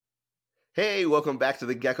Hey, welcome back to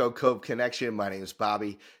the Gecko Cove Connection. My name is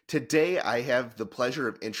Bobby. Today I have the pleasure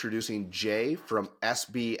of introducing Jay from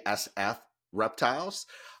SBSF Reptiles.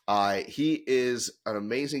 He is an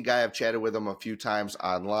amazing guy. I've chatted with him a few times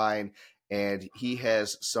online, and he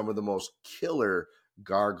has some of the most killer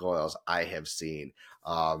gargoyles I have seen.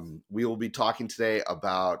 We will be talking today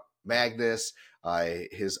about Magnus,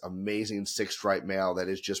 his amazing six-stripe male that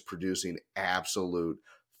is just producing absolute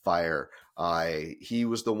fire. He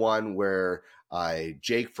was the one where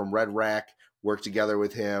Jake from Red Rack worked together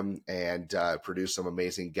with him and produced some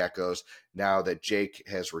amazing geckos. Now that Jake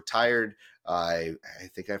has retired, I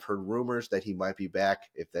think I've heard rumors that he might be back.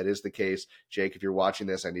 If that is the case, Jake, if you're watching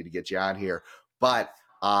this, I need to get you on here. But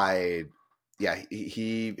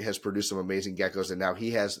he has produced some amazing geckos, and now he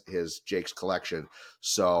has his Jake's collection.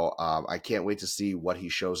 So I can't wait to see what he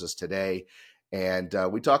shows us today. And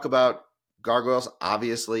we talk about gargoyles,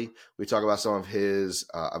 obviously. We talk about some of his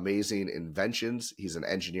amazing inventions. He's an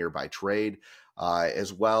engineer by trade,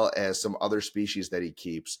 as well as some other species that he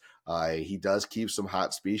keeps. He does keep some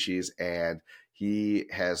hot species, and he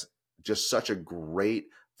has just such a great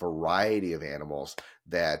variety of animals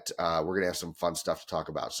that we're going to have some fun stuff to talk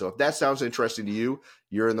about. So if that sounds interesting to you,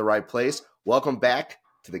 you're in the right place. Welcome back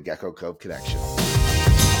to the Gecko Cove Connection.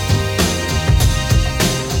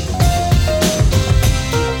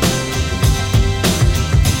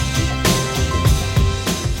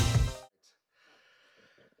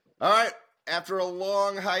 All right, after a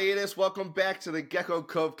long hiatus, welcome back to the Gecko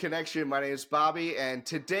Cove Connection. My name is Bobby, and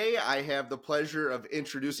today I have the pleasure of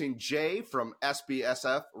introducing Jay from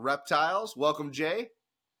SBSF Reptiles. Welcome, Jay.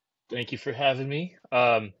 Thank you for having me.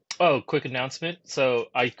 Quick announcement. So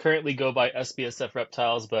I currently go by SBSF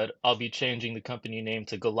Reptiles, but I'll be changing the company name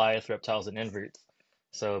to Goliath Reptiles and Inverts.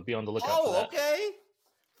 So be on the lookout for that. Okay.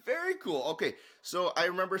 Very cool. Okay, so I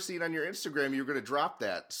remember seeing on your Instagram you were going to drop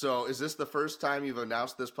that. So is this the first time you've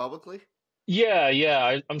announced this publicly?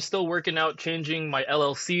 Yeah. I'm still working out changing my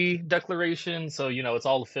LLC declaration, so it's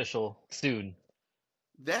all official soon.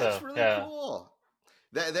 That's So really yeah. cool.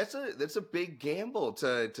 That's a big gamble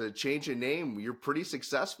to change a name. You're pretty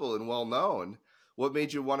successful and well known. What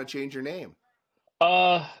made you want to change your name?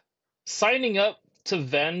 Uh, Signing up to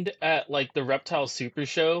vend at like the Reptile Super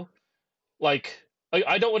Show, like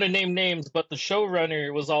I don't want to name names, but the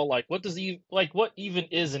showrunner was all like, what even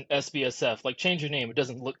is an SBSF? Like, change your name. It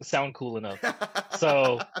doesn't sound cool enough."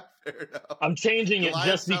 So Fair enough. I'm changing it Goliath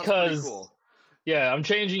just sounds pretty because. cool. Yeah, I'm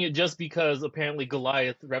changing it just because apparently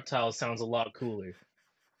Goliath Reptiles sounds a lot cooler.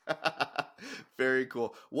 Very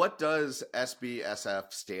cool. What does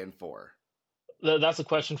SBSF stand for? That's a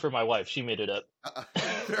question for my wife. She made it up.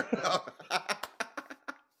 Fair enough.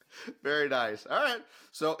 Very nice. All right.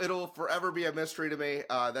 So it'll forever be a mystery to me.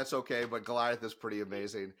 That's okay, but Goliath is pretty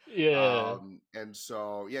amazing. Yeah. And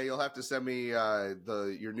so yeah, you'll have to send me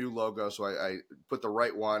your new logo so I put the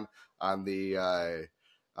right one on the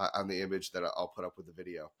image that I'll put up with the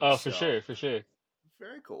video. Oh, So for sure.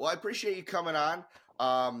 very cool. Well, I appreciate you coming on.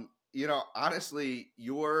 Honestly,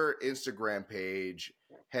 your Instagram page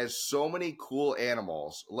has so many cool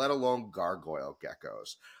animals, let alone gargoyle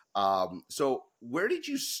geckos. So where did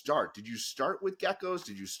you start? Did you start with geckos?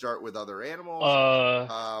 Did you start with other animals?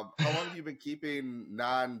 How long have you been keeping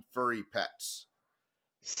non-furry pets?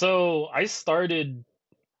 So I started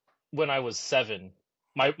when I was 7.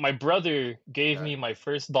 My brother gave Okay. me my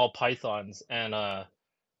first ball pythons, and I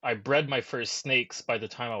bred my first snakes by the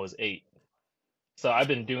time I was 8. So I've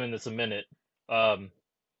been doing this a minute. Um,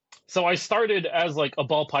 so I started as like a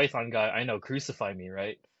ball python guy. I know, crucify me,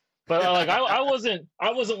 right? But like I wasn't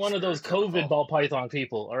one of Sure, those COVID typical. ball python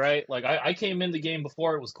people. All right, like I came in the game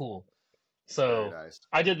before it was cool. Very So nice.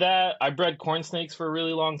 I did that. I bred corn snakes for a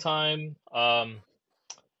really long time.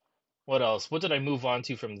 What else? What did I move on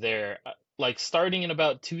to from there? Like starting in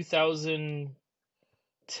about 2010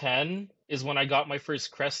 is when I got my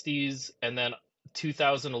first Cresties, and then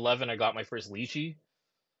 2011 I got my first Lychee.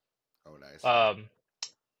 Oh, nice. Um,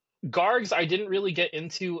 Gargs I didn't really get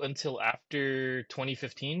into until after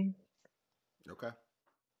 2015. Okay.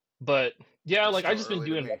 But yeah, That's like I still just been early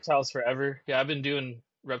to doing me. reptiles forever. Yeah, I've been doing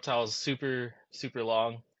reptiles super super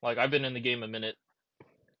long. Like I've been in the game a minute.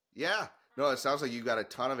 Yeah. No, it sounds like you got a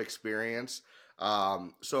ton of experience.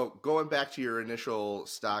 So going back to your initial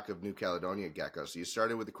stock of New Caledonia geckos, so you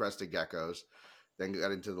started with the crested geckos, then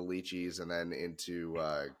got into the lychees, and then into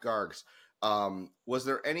gargs. Was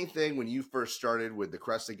there anything when you first started with the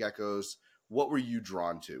crested geckos? What were you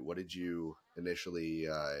drawn to? What did you initially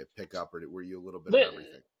pick up, or were you a little bit of They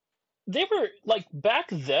everything? they were like back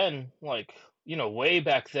then, like way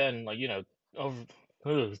back then, like over,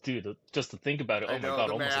 oh, dude, just to think about it. I Oh my know God,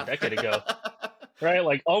 the almost a math. decade ago. right?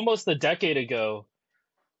 Like almost a decade ago,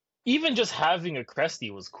 even just having a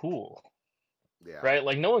Cresty was cool, Yeah. right?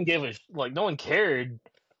 Like no one cared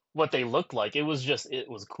what they looked like. It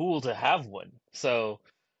was cool to have one. So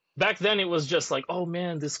back then it was just like, oh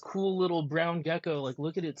man, this cool little brown gecko, like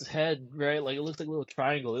look at its head, right? Like it looks like a little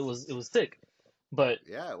triangle. It was sick. But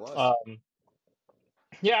Yeah, it was. um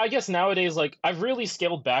yeah, I guess nowadays like I've really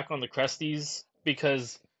scaled back on the Cresties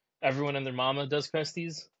because everyone and their mama does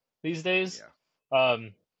Cresties these days. Yeah.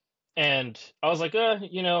 Um and I was like,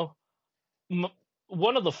 you know, m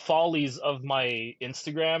one of the follies of my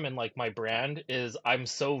Instagram and like my brand is I'm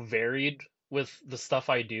so varied with the stuff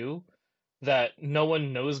I do that no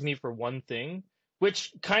one knows me for one thing,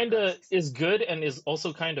 which kind Okay. of is good and is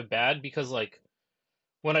also kind of bad because like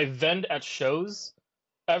when I vend at shows,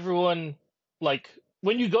 everyone like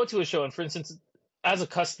when you go to a show and for instance as a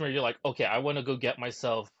customer you're like, okay, I want to go get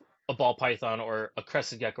myself a ball python or a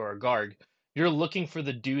crested gecko or a garg. You're looking for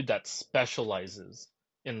the dude that specializes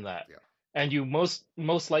in that. Yeah. And you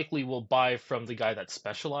most likely will buy from the guy that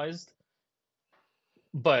specialized.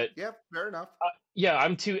 But Yeah, fair enough. yeah,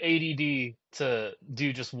 I'm too ADD to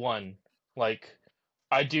do just one. Like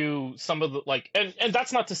I do some of the like and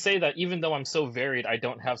that's not to say that even though I'm so varied, I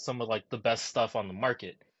don't have some of like the best stuff on the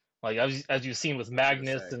market. Like as you've seen with I was gonna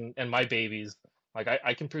Magnus say. and my babies, like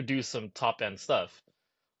I can produce some top end stuff.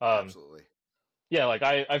 Um Absolutely. yeah, like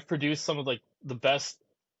I've produced some of like the best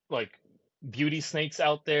like beauty snakes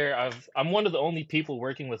out there. I'm one of the only people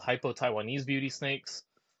working with hypo Taiwanese beauty snakes.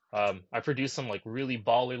 I produce some like really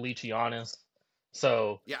baller Leachianas.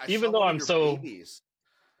 So Yeah, I even saw though one of I'm your so babies.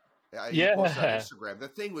 You posted on yeah, Instagram. The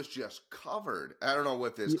thing was just covered. I don't know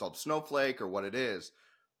if it's called snowflake or what it is,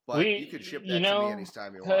 but you could we ship you that to me know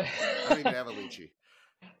anytime you want. I don't even have a lychee.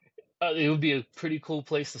 it would be a pretty cool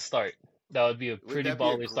place to start. That would be a Would pretty that be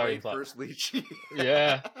a baller starting great spot. first lychee?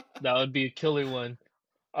 Yeah, that would be a killer one.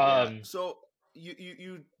 Yeah. Um, So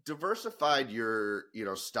you diversified your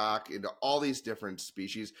stock into all these different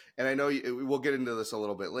species, and I know we'll get into this a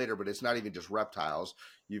little bit later, but it's not even just reptiles.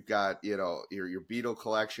 You've got your beetle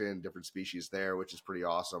collection, different species there, which is pretty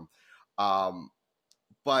awesome. Um,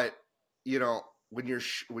 but when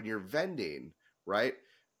you're vending, right?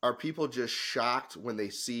 Are people just shocked when they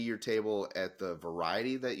see your table at the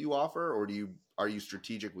variety that you offer, or are you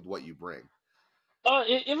strategic with what you bring?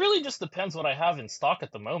 it really just depends what I have in stock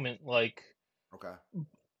at the moment. Like, Okay.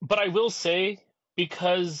 but I will say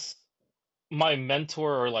because my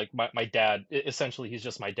mentor or like my dad, essentially he's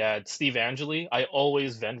just my dad, Steve Angeli. I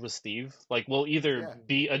always vend with Steve. Like we'll either Yeah.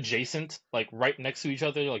 be adjacent, like right next to each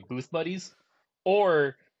other, like booth buddies,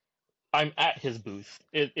 or I'm at his booth.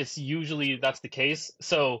 It's That's usually cool. that's the case.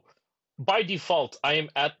 So by default, I am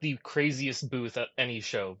at the craziest booth at any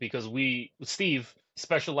show because Steve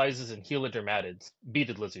specializes in helidermatids,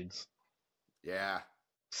 beaded lizards. Yeah.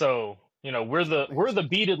 So, you know, That's we're the amazing.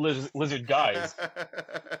 beaded lizard guys,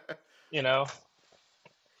 you know.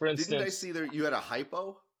 For Didn't I instance, see there you had a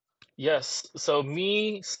hypo? yes. So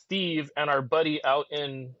me, Steve, and our buddy out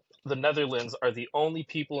in the Netherlands are the only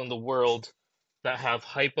people in the world that have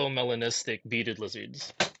hypomelanistic beaded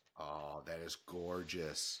lizards. Oh, that is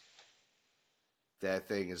gorgeous. That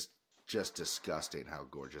thing is just disgusting how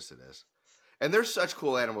gorgeous it is. And they're such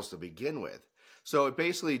cool animals to begin with. So it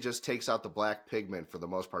basically just takes out the black pigment for the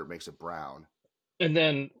most part, makes it brown. And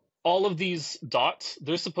then all of these dots,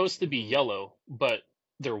 they're supposed to be Hmm. yellow, but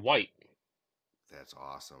they're white. That's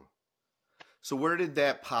awesome. So where did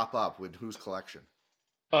that pop up with whose collection?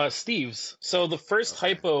 Steve's. So the first Okay.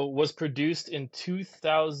 hypo was produced in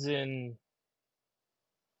 2007?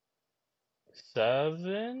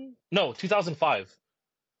 No, 2005.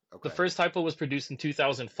 The Okay. first hypo was produced in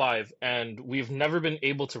 2005, and we've never been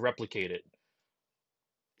able to replicate it.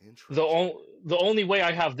 Interesting. The only way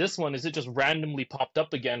I have this one is it just randomly popped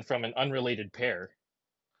up again from an unrelated pair.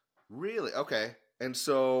 Really? Okay. And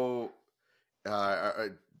so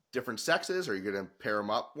are different sexes? Are you going to pair them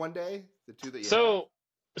up one day? The two that you have? So,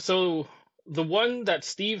 so the one that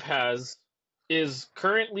Steve has is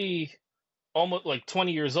currently almost like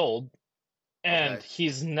 20 years old, and Okay.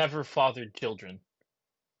 he's never fathered children.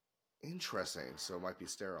 Interesting. So it might be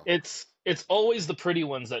sterile. It's always the pretty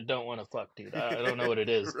ones that don't want to fuck, dude. I don't know what it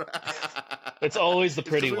is. It's always the It's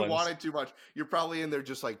because pretty we ones. wanted too much. You're probably in there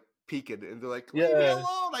just like peeking, and they're like, "Leave me Yeah,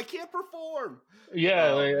 alone! I can't perform."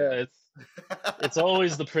 yeah, Oh like, yeah. man. It's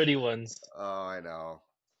always the pretty ones. Oh, I know.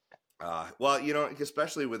 Well,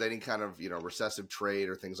 especially with any kind of recessive trait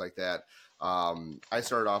or things like that. I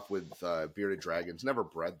started off with bearded dragons. Never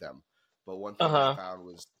bred them, but one thing I Uh-huh. found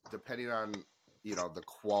was depending on the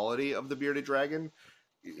quality of the bearded dragon,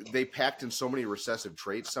 they packed in so many recessive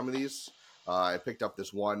traits. Some of these, I picked up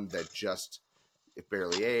this one that just it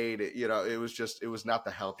barely ate. It was not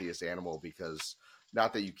the healthiest animal, because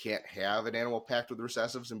not that you can't have an animal packed with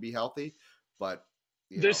recessives and be healthy, but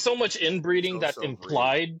There's so much inbreeding that's so breed.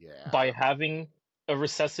 implied Yeah, by having a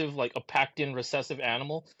recessive, like a packed in recessive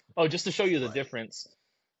animal. Oh, just to show you the right. difference.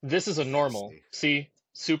 This is a Yeah, normal. see. See?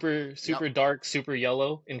 Super, Yep. super dark, super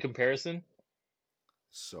yellow in comparison.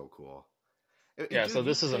 So cool. Yeah, so Dude, you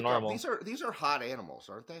this is a pick up normal. these are hot animals,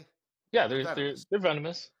 aren't they? Yeah, They're they're venomous. they're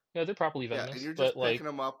venomous. Yeah, they're properly Yeah, and venomous. you're But just like, picking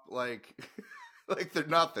them up like like they're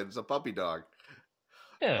nothing. It's a puppy dog.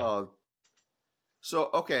 yeah. Uh, so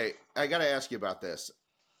okay, I got to ask you about this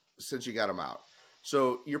since you got them out.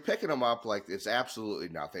 So you're picking them up like it's absolutely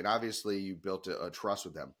nothing. Obviously, you built a trust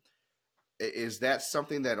with them. Is that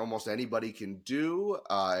something that almost anybody can do?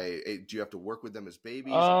 Do you have to work with them as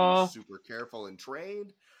babies and be Uh, super careful and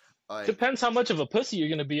trained? Like, Depends how much of a pussy you're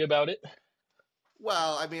gonna be about it.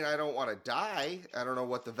 well, I mean, I don't want to die. I don't know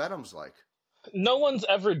what the venom's like. No one's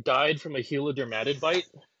ever died from a helidermatid bite,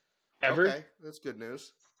 ever. Okay, that's good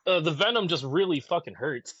news. The venom just really fucking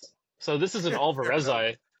hurts. So this is an Fair enough.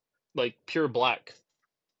 Alvarezi, like pure black.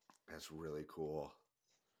 That's really cool.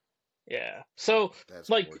 Yeah. So, That's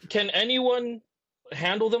like, gorgeous. can anyone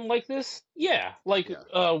handle them like this? Yeah. Like,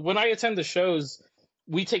 Yeah. when I attend the shows,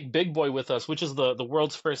 we take Big Boy with us, which is the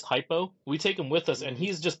world's first hypo. We take him with us, and Hmm.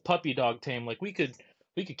 he's just puppy dog tame. Like, we could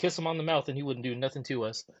kiss him on the mouth, and he wouldn't do nothing to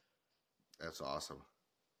us. That's awesome.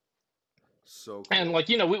 So And cool. like,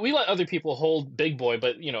 we let other people hold Big Boy,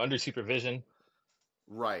 but under supervision.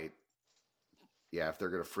 Right. Yeah, if they're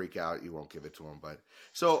gonna freak out, you won't give it to them. But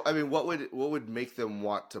so, I mean, what would make them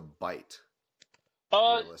want to bite?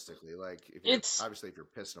 Uh, Realistically, like if you're it's obviously if you're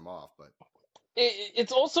pissing them off, but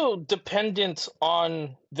it's also dependent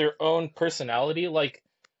on their own personality. Like,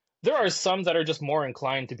 there are some that are just more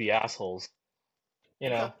inclined to be assholes. You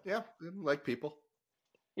okay, know. yeah, like people.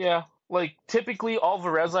 Yeah, like typically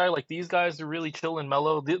Alvarezi, like these guys are really chill and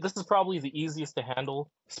mellow. This is probably the easiest to handle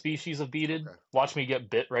species of beaded. Okay, Watch me get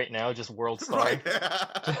bit right now, just world right.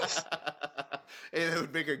 star. Just It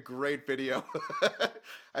would make a great video.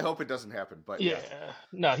 I hope it doesn't happen, but yeah, yeah,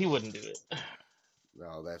 no, he wouldn't do it.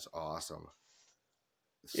 no, that's awesome.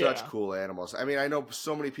 Such Yeah, cool animals. I mean, I know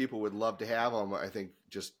so many people would love to have them. I think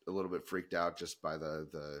just a little bit freaked out just by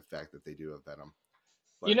the fact that they do have venom,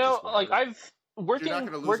 but just like whatever. I've You're not working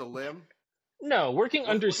going to lose work a limb. no working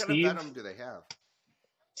What under what kind of Steve. venom do they have?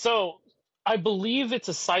 So I believe it's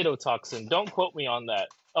a cytotoxin. Don't quote me on that.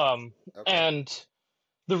 Okay, And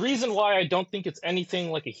the reason why I don't think it's anything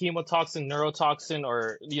like a hemotoxin, neurotoxin,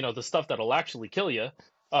 or the stuff that'll actually kill you.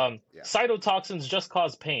 yeah, Cytotoxins just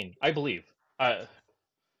cause pain, I believe. Uh,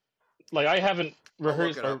 like I haven't I'll look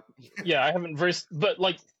rehearsed, it or up. yeah, I haven't versed, but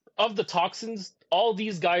like of the toxins, all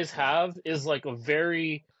these guys Yeah, have is like a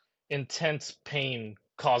very intense pain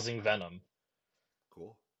causing venom.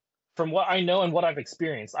 cool. From what I know and what I've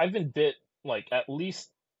experienced, I've been bit like at least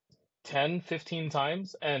 10, 15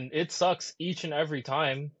 times, and it sucks each and every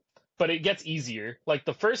time, but it gets easier. Like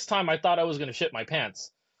the first time I thought I was going to shit my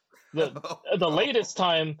pants. The Oh the no. latest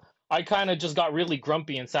time I kind of just got really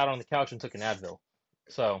grumpy and sat on the couch and took an Advil.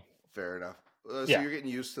 So, Fair enough. So yeah. you're getting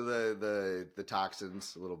used to the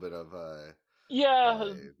toxins, a little bit of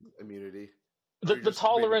Yeah, immunity, or the you're just maybe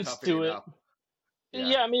tolerance toughing to it it. up. Yeah.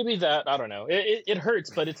 Yeah, maybe that. I don't know. It hurts,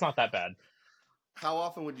 but it's not that bad. How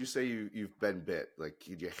often would you say you've been bit? Like,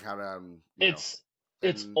 could you count on It's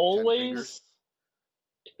it's 10 fingers? always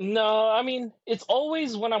no, I mean, it's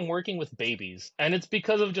always when I'm working with babies, and it's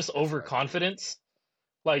because of just That's what I figured. overconfidence.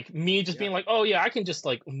 Like me just Yeah. being like, "Oh yeah, I can just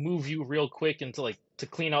like move you real quick into like to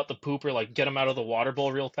clean out the poop or like get them out of the water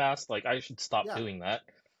bowl real fast." Like I should stop Yeah. doing that.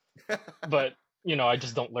 But, I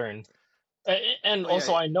just don't learn. And Well,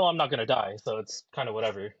 also yeah. I know I'm not going to die, so it's kind of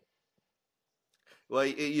whatever. Well,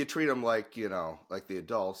 you treat them like like the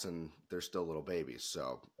adults, and they're still little babies.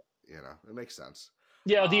 So it makes sense.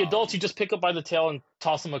 Yeah, the adults Um, you just pick up by the tail and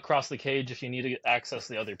toss them across the cage if you need to access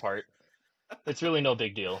the other part. It's really no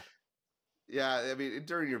big deal. Yeah, I mean,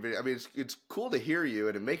 during your video, I mean, it's cool to hear you,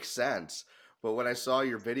 and it makes sense. But when I saw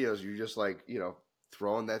your videos, you're just like,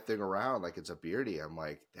 throwing that thing around like it's a beardy. I'm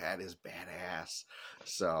like, that is badass.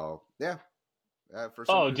 So yeah, for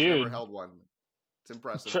Oh, someone who's never dude, held one, it's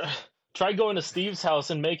impressive. try, try going to Steve's house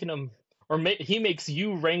and making him, or he makes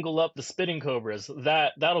you wrangle up the spitting cobras.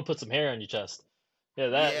 That'll put some hair on your chest. Yeah,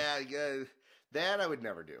 Yeah, yeah, that I would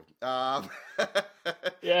never do. That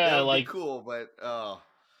yeah, would be like cool, but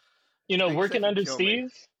because that working could under kill me.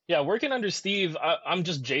 Steve. Yeah, working under Steve, I'm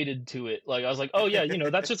just jaded to it. Like I was like, oh yeah,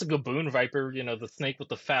 that's just a gaboon viper. The snake with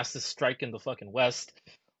the fastest strike in the fucking west.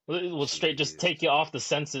 It will straight just Jeez, take you off the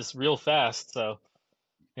census real fast. So,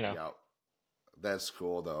 you know, yeah, That's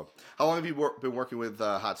cool, though. How long have you been working with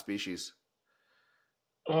Hot Species?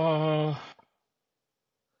 Uh,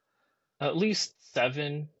 at least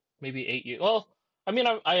 7, maybe 8 years. Well, I mean,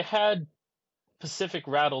 I had Pacific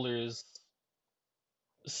Rattlers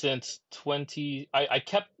since 20. I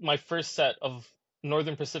kept my first set of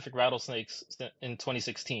Northern Pacific rattlesnakes in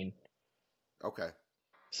 2016. Okay.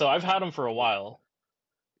 So I've had them for a while.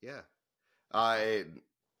 Yeah. I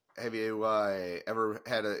have you ever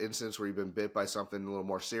had an instance where you've been bit by something a little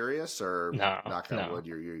more serious, or No, knock on no. wood,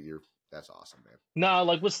 you're that's awesome, man. No,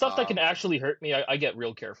 like with stuff that can Um, actually hurt me, I get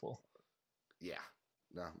real careful. yeah.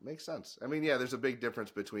 No, makes sense. I mean, yeah, there's a big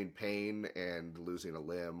difference between pain and losing a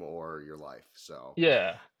limb or your life. So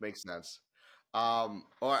Yeah, makes sense. Or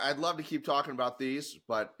I'd love to keep talking about these,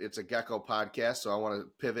 but it's a gecko podcast, so I want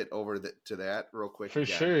to pivot over to that real quick for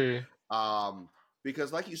again. sure.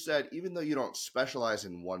 Because like you said, even though you don't specialize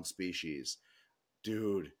in one species,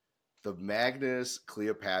 dude, the Magnus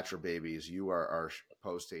Cleopatra babies you are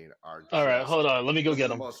posting are All right, just hold on. Let me go some of get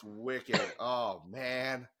the them. most wicked. Oh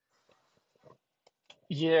man,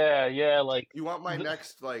 Yeah, yeah, like you want my the,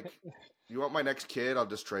 next you want my next kid? I'll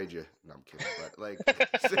just trade you. No, I'm kidding, but like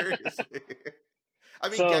seriously, I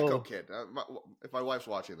mean Gecko so Kid. If my wife's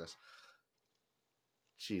watching this,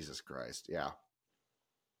 Jesus Christ, yeah,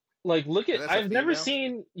 like look and at that's a I've never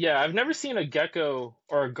female. seen I've never seen a gecko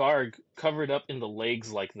or a garg covered up in the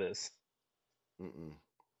legs like this. Mm-mm.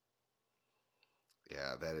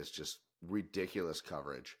 Yeah, that is just ridiculous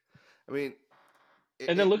coverage. I mean,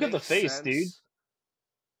 And then it look at the makes face, dude. sense.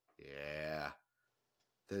 Yeah,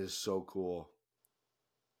 that is so cool.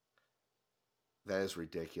 That is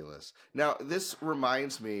ridiculous. Now, this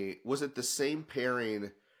reminds me, was it the same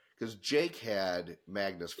pairing? Because Jake had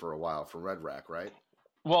Magnus for a while from Red Rack, right?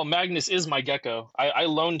 Well, Magnus is my gecko. I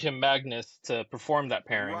loaned him Magnus to perform that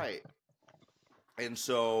pairing. Right. And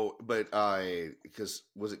so, but because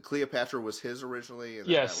was it Cleopatra was his originally, and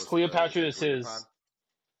then that Yes, was Cleopatra the is agreed upon? his.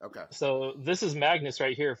 Okay. So this is Magnus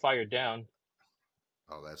right here, fired down.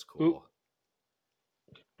 Oh, that's Oop, cool.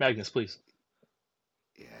 Magnus, please.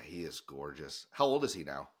 Yeah, he is gorgeous. How old is he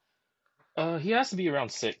now? He has to be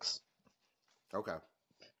around 6. Okay.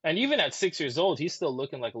 And even at 6 years old, he's still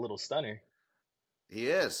looking like a little stunner. He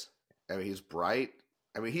is. I mean, he's bright.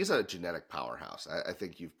 I mean, he's a genetic powerhouse. I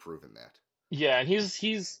think you've proven that. Yeah, and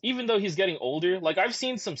he's even though he's getting older, like I've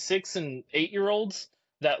seen some 6 and 8 year olds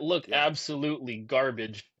that look Yeah. absolutely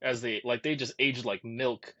garbage as they just age like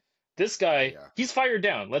milk. This guy, Yeah. he's fired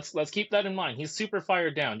down. Let's keep that in mind. He's super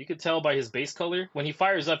fired down. You could tell by his base color. When he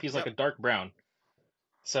fires up, he's like a Yep. dark brown.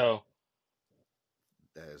 So,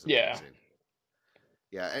 That is yeah. amazing.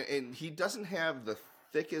 Yeah, and he doesn't have the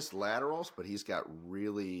thickest laterals, but he's got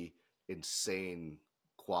really insane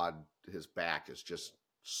quad. His back is just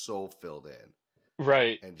so filled in,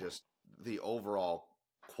 Right. and just the overall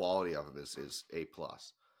quality of him is A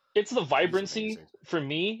plus. It's the He's vibrancy amazing. for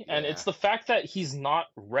me, and Yeah, it's the fact that he's not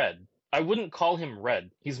red. I wouldn't call him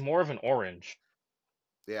red. He's more of an orange.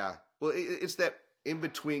 yeah. Well, it's that in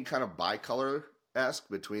between kind of bicolor esque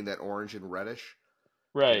between that orange and reddish.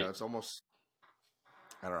 You know, Right. it's almost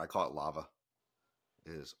I don't know. I call it lava.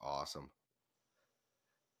 It is awesome.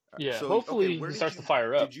 Yeah. So okay, Hopefully where he starts to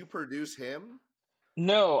fire up. did you produce him?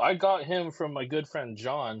 No, I got him from my good friend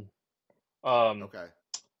John. Um, Okay.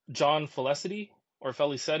 John Felicity or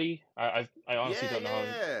Felicetti. I honestly Yeah, don't know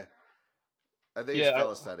yeah, how. yeah. I think it's Yeah,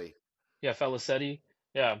 Felicetti. yeah, Felicetti.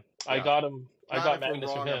 Yeah, I Yeah. got him. I John, got if we're Magnus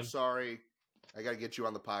from wrong, I'm him. sorry. I got to get you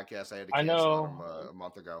on the podcast. I had to I cancel on him know. a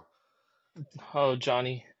month ago. Oh,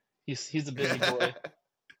 Johnny, he's a busy boy.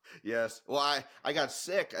 Yes. Well, I got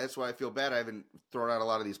sick. That's why I feel bad. I haven't thrown out a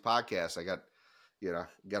lot of these podcasts. I got,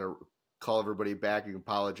 got to call everybody back and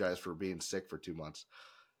apologize for being sick for 2 months.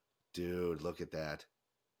 Dude, look at that.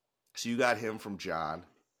 So you got him from John.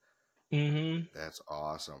 Mm-hmm. That's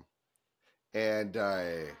awesome. And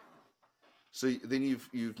so then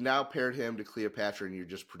you've now paired him to Cleopatra, and you're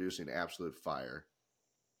just producing absolute fire,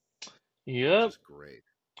 which Yep. is great.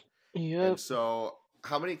 And Yep. so,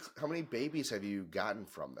 how many babies have you gotten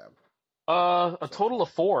from them A so total far?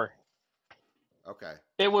 of 4. Okay.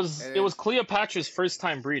 It was And Cleopatra's first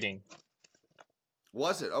time breeding.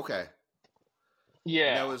 was it okay? And that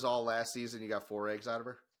Yeah. was all last season. You got 4 eggs out of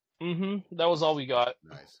her. Mm-hmm. That was all we got.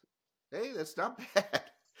 Nice. Hey, that's not bad.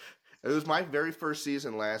 It was my very first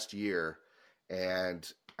season last year, and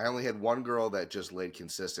I only had one girl that just laid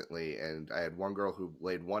consistently, and I had one girl who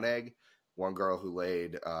laid 1 egg, one girl who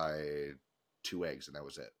laid 2 eggs, and that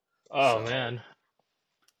was it. Oh So man.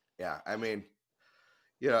 yeah, I mean,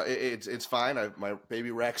 it's fine. My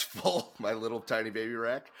baby rack's full, my little tiny baby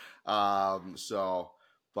rack. So,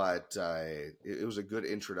 but it was a good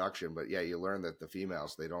introduction. But yeah, you learn that the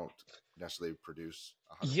females, they don't necessarily produce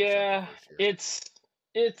 100% Yeah, the first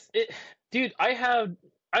year. it, dude.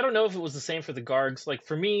 I don't know if it was the same for the Gargs. Like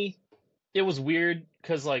for me, it was weird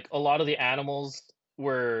because like a lot of the animals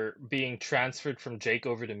were being transferred from Jake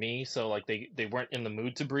over to me, so like they weren't in the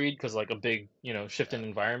mood to breed because like a big shift Yeah. in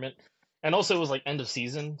environment, and also it was like end of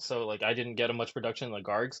season, so like I didn't get much production in the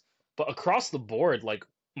Gargs. But across the board, like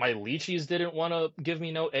my lychees didn't want to give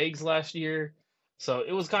me no eggs last year, so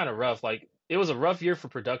it was kind of rough. Like it was a rough year for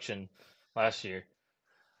production last year.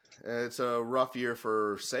 It's a rough year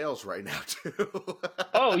for sales right now too.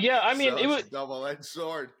 Oh yeah, I mean So it's a double-edged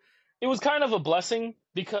sword. it was kind of a blessing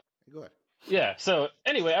because Go ahead. yeah. So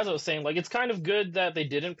anyway, as I was saying, like it's kind of good that they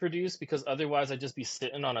didn't produce because otherwise I'd just be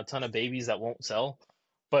sitting on a ton of babies that won't sell.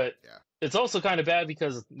 But Yeah. it's also kind of bad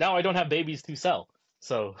because now I don't have babies to sell.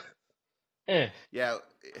 So eh. Yeah,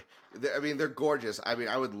 I mean they're gorgeous. I mean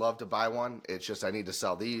I would love to buy one. It's just I need to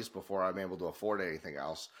sell these before I'm able to afford anything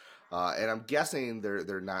else. And I'm guessing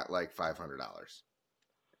they're not like $500.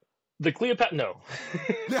 The Cleopatra no.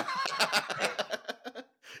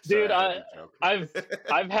 Sorry, Dude, I had to I've joke.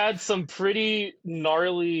 I've had some pretty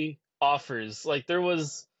gnarly offers. Like there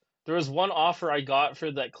was one offer I got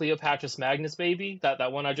for that Cleopatra's Magnus baby,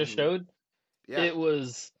 that one I just Mhm. showed. Yeah, It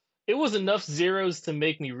was enough zeros to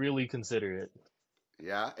make me really consider it.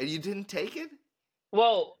 yeah, and you didn't take it?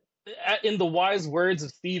 Well, in the wise words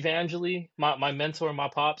of Steve Angeli, my mentor, my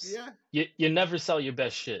pops, Yeah, you never sell your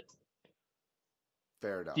best shit.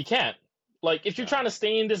 fair You enough. can't. Like if you're No, trying to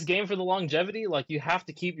stay in this game for the longevity, like you have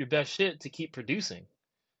to keep your best shit to keep producing,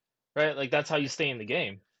 right? Like that's how you stay in the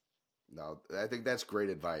game. no, I think that's great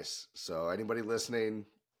advice. So anybody listening,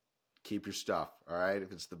 keep your stuff. All right,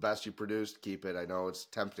 if it's the best you produced, keep it. I know it's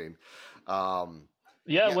tempting. Um,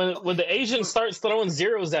 Yeah, yeah, when okay. the Asian So starts throwing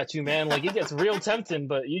zeros at you, man, like it gets real tempting,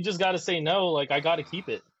 but you just got to say no, like I got to keep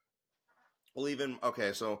it. well, even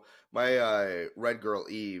okay. So my red girl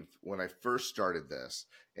Eve, when I first started this,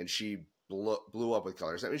 and she blew up with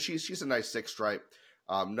colors. I mean, she's a nice six stripe,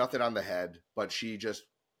 nothing on the head, but she just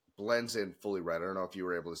blends in fully red. I don't know if you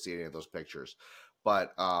were able to see any of those pictures,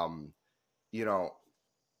 but you know,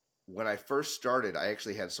 when I first started, I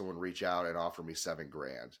actually had someone reach out and offer me 7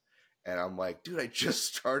 grand. And I'm like, dude, I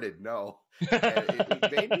just started. No. And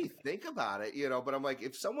it made me think about it, but I'm like,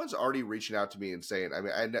 if someone's already reaching out to me and saying, I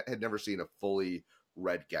mean, had never seen a fully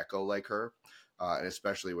red gecko like her. And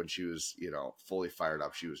especially when she was, fully fired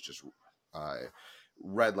up, she was just uh,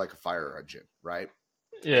 red like a fire engine. Right.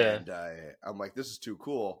 Yeah. And I'm like, this is too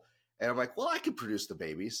cool. And I'm like, well, I could produce the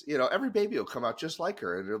babies. Every baby will come out just like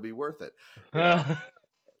her and it'll be worth it. You know,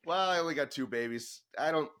 well, I only got 2 babies. I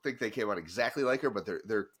don't think they came out exactly like her, but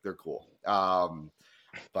they're cool.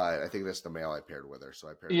 But I think that's the male I paired with her, so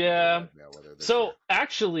I paired the Yeah. red male with her this So year.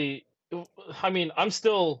 actually, I mean, I'm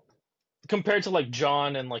still compared to like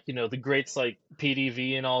John and like the greats like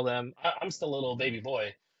PDV and all them. I'm still a little baby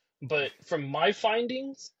boy, but from my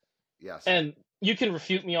findings, Yes, and you can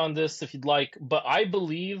refute me on this if you'd like, but I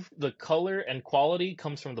believe the color and quality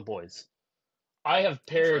comes from the boys. I have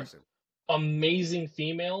paired interesting. amazing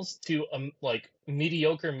females to like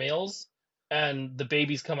mediocre males, and the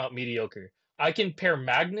babies come out mediocre. I can pair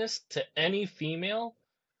Magnus to any female,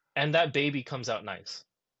 and that baby comes out nice.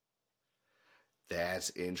 That's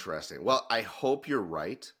interesting. Well, I hope you're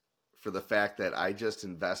right for the fact that I just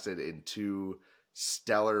invested in 2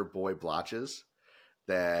 stellar boy blotches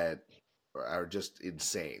that are just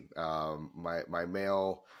insane. My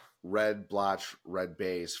male red blotch, red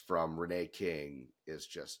base from Renee King is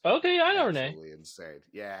just Okay, I know Renee. absolutely insane.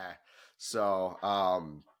 Yeah. So,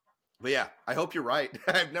 but yeah, I hope you're right.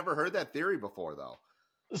 I've never heard that theory before, though.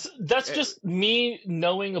 That's Eh, just me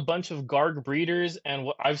knowing a bunch of Garg breeders and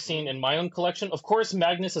what I've seen mhm. in my own collection. Of course,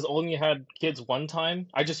 Magnus has only had kids one time.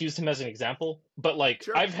 I just used him as an example. But like,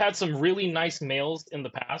 Sure. I've had some really nice males in the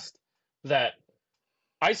past that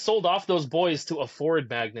I sold off those boys to afford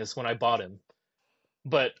Magnus when I bought him.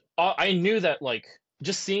 But I knew that like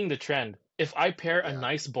just seeing the trend, if I pair a Yeah.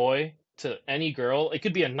 nice boy to any girl, it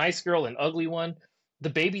could be a nice girl, an ugly one, the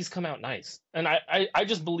babies come out nice. And I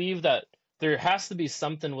just believe that there has to be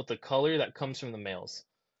something with the color that comes from the males.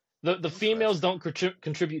 The females Interesting. don't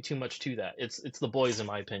contribute too much to that. It's the boys, in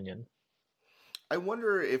my opinion. I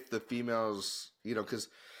wonder if the females, because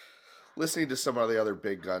listening to some of the other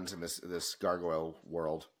big guns in this gargoyle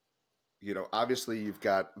world, obviously you've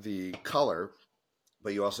got the color,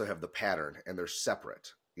 but you also have the pattern, and they're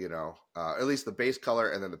separate. At least the base color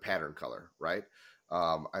and then the pattern color, right?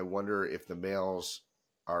 I wonder if the males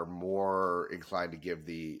are more inclined to give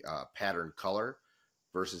the pattern color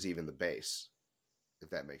versus even the base, if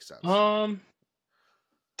that makes sense. Um,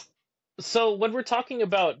 So when we're talking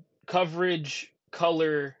about coverage,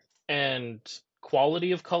 color, and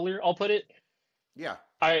quality of color, I'll put it. Yeah.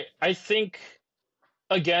 I think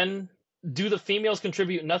again, do the females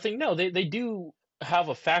contribute nothing? No, they do have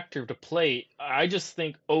a factor to play. I just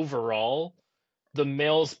think overall the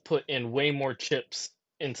males put in way more chips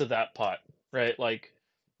into that pot, right? Like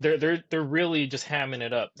they're really just hamming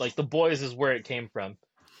it up. Like the boys is where it came from.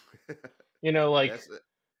 Like That's it.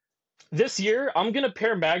 this year I'm gonna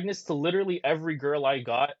pair Magnus to literally every girl I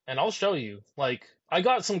got, and I'll show you. Like I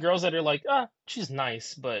got some girls that are like, she's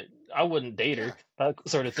nice, but I wouldn't date her, Yeah. that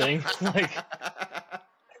sort of thing. Like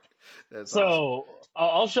That's awesome. so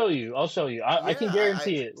I'll show you. I'll show you. I Yeah, can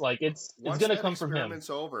guarantee it. Like it's once gonna that come from him. experiment's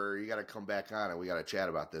over, you got to come back on and we got to chat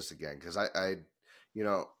about this again because you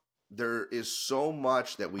know, there is so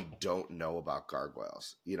much that we don't know about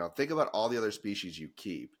gargoyles. Think about all the other species you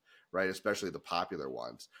keep, right? Especially the popular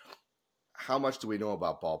ones. How much do we know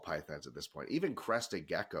about ball pythons at this point? Even crested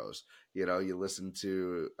geckos. You listen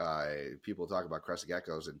to people talk about crested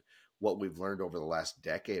geckos and what we've learned over the last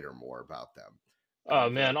decade or more about them. And Oh we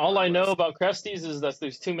feel man, like all I know gargoyles. about Cresties is that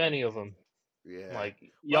there's too many of them. Yeah. Like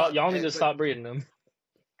Well, y'all need to stop breeding them.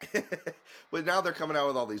 but now they're coming out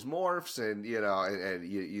with all these morphs, and and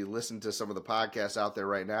you listen to some of the podcasts out there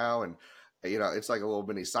right now, and it's like a little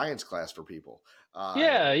mini science class for people. Uh,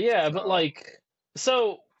 Yeah, yeah, but so like,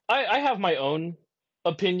 so I have my own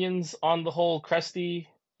opinions on the whole Cresty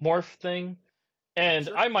morph thing, and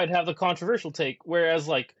sure. I might have the controversial take. Whereas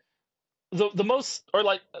like the most or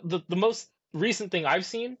like the most recent thing I've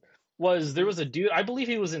seen was there Hmm. was a dude, I believe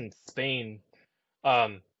he was in Spain.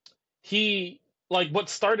 Um, he like what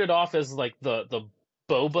started off as like the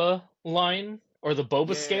boba line or the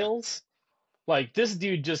boba Yeah. scales. Like this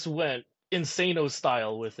dude just went insano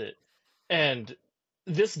style with it, and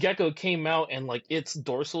this gecko came out and like its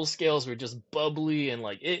dorsal scales were just bubbly and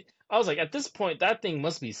like it. I was like, at this point, that thing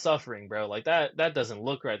must be suffering, bro. Like that doesn't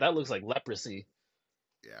look right. That looks like leprosy,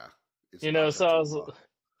 Yeah. It's about to So I was, blow.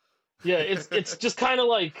 yeah, it's just kind of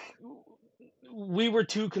like we were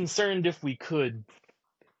too concerned if we could.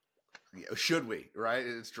 Yeah, should we? Right?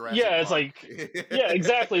 It's Jurassic Yeah, it's Park. like, yeah,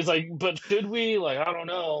 exactly. It's like, but should we? Like, I don't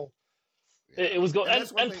know. It Yeah. was go And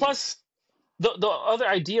that's one and thing. plus the other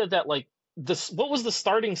idea that like this what was the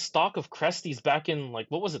starting stock of Cresties back in like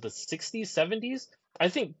what was it, the 60s 70s? I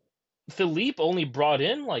think Philippe only brought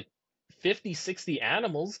in like 50, 60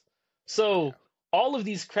 animals. Yeah. So all of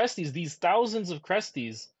these Cresties, these thousands of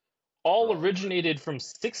Cresties, They're all all inbred. originated from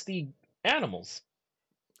 60 animals.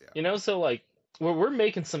 Yeah. So like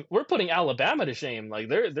we're putting Alabama to shame. Like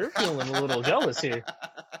they're feeling a little jealous here.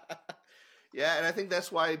 Yeah, and I think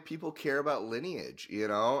that's why people care about lineage.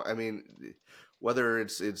 I mean, whether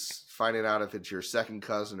it's finding out if it's your second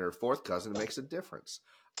cousin or fourth cousin, it makes a difference.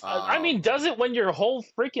 I mean, does it when your whole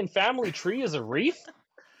freaking family tree is a reef?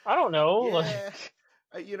 I don't know. Like,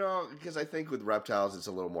 Yeah, because I think with reptiles, it's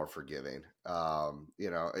a little more forgiving.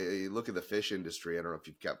 You look at the fish industry. I don't know if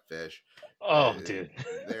you've kept fish. oh, dude,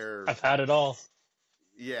 They're I've had it all.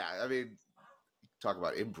 yeah. I mean, talk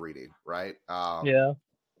about inbreeding, right? Yeah.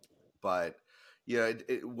 But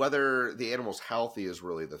whether the animal's healthy is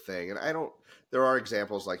really the thing. And I don't. There are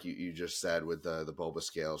examples like you just said with the boba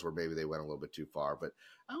scales where maybe they went a little bit too far. But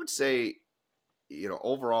I would say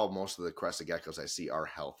overall, most of the crested geckos I see are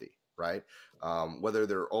healthy, right? Whether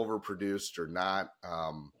they're overproduced or not,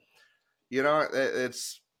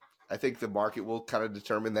 it's. I think the market will kind of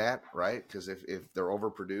determine that, right? Because if they're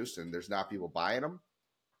overproduced and there's not people buying them,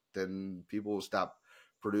 then people will stop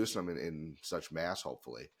producing them in such mass,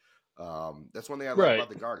 hopefully. That's one thing I like Right. about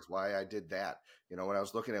the Gargs, why I did that. When I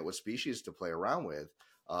was looking at what species to play around with,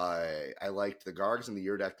 I liked the Gargs and the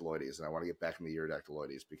Iridactyloides, and I want to get back in the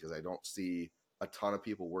Iridactyloides because I don't see a ton of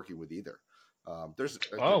people working with either. There's a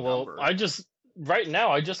Oh good well, number. I just right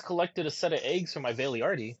now I just collected a set of eggs for my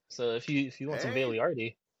Valiardi. So if you want some Hey,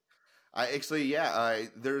 Valiardi, I actually, yeah,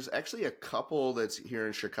 there's actually a couple that's here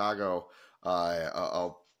in Chicago.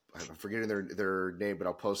 I'm forgetting their name, but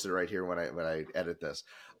I'll post it right here when I edit this.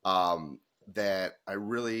 That I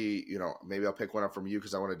really, maybe I'll pick one up from you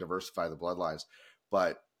because I want to diversify the bloodlines.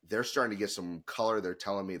 But they're starting to get some color. They're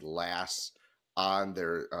telling me lasts on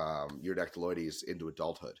their Iridactyloides into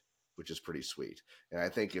adulthood, which is pretty sweet. And I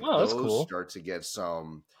think if oh that's those cool. start to get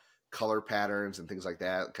some color patterns and things like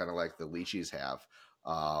that, kind of like the lychees have,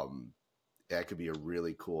 that could be a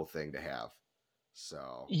really cool thing to have. So I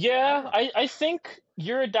don't Yeah, know. I think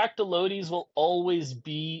Eurodactylodes will always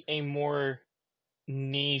be a more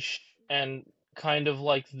niche and kind of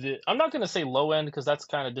like I'm not gonna say low end because that's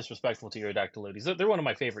kind of disrespectful to Eurodactylodes. They're one of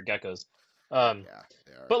my favorite geckos. Um, Yeah,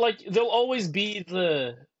 they are. but like they'll always be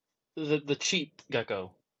the cheap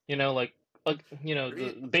gecko.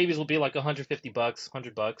 The babies will be like $150,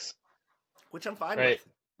 $100, which I'm fine right? with.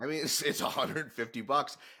 I mean, it's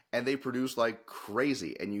 $150, and they produce like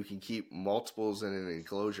crazy, and you can keep multiples in an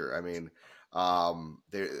enclosure. I mean,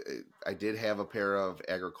 there I did have a pair of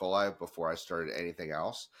Agricola before I started anything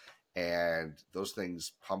else, and those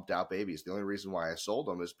things pumped out babies. The only reason why I sold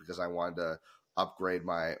them is because I wanted to upgrade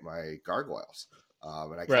my gargoyles,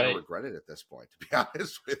 and I kind of Right. regret it at this point, to be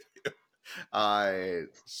honest with you.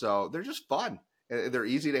 So they're just fun. They're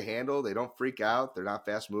easy to handle. They don't freak out. They're not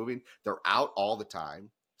fast moving. They're out all the time.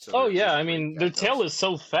 So Oh they're yeah, I great mean their tail geckos. is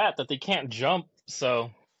so fat that they can't jump.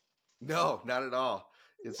 So No, not at all.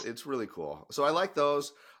 It's really cool. So I like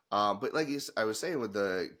those. But like I was saying with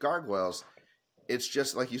the gargoyles, it's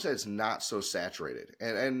just like you said, it's not so saturated,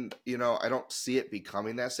 and I don't see it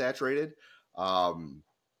becoming that saturated, um,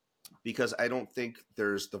 because I don't think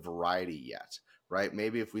there's the variety yet. Right?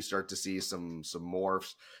 Maybe if we start to see some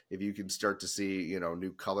morphs, if you can start to see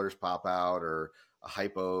new colors pop out or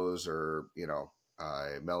hypos or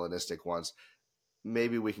melanistic ones,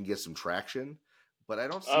 maybe we can get some traction. But I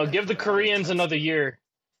don't see that give the coming out Koreans anytime another soon. year.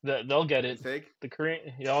 They'll get You it. think? The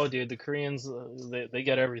Korean, oh dude, the Koreans, they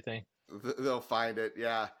get everything. They'll find it.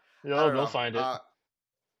 Yeah, I They'll don't they'll know. find it.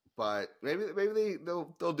 But maybe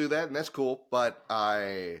they'll do that, and that's cool. But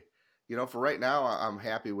for right now, I'm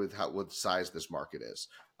happy with what size this market is.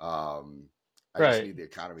 I just Right. need the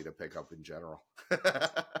economy to pick up in general.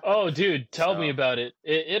 Oh dude, tell me So about it.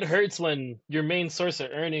 It hurts when your main source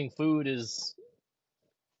of earning food is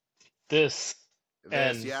this,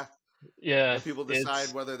 this, and yeah, yeah, and people decide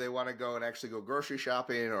it's whether they want to go and actually go grocery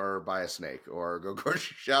shopping or buy a snake or go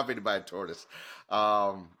grocery shopping to buy a tortoise.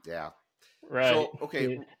 Yeah. right. So okay,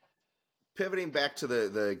 pivoting back to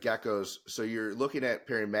the geckos, so you're looking at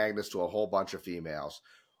pairing Magnus to a whole bunch of females.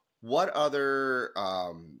 What other?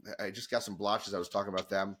 I just got some blotches. I was talking about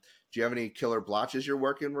them. Do you have any killer blotches you're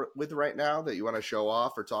working with right now that you want to show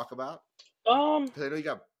off or talk about? Um, Because I know you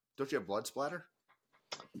got. Don't you have blood splatter?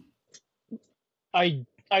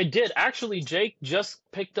 I did actually. Jake just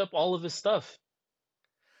picked up all of his stuff.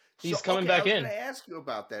 So He's coming okay, I back was going in. to ask you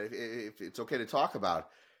about that if it's okay to talk about.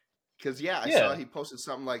 Because yeah, I saw Yeah, he posted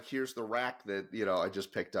something like, "Here's the rack that I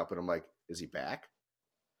just picked up," and I'm like, "Is he back?"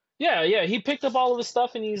 yeah. He picked up all of his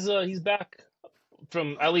stuff, and he's back.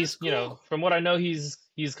 From Oh, at that's least cool. from what I know, he's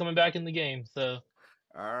coming back in the game. So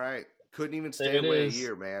All right, couldn't even stay there it away a is.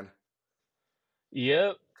 year, man.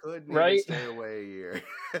 Yep. Couldn't even Right. stay away a year.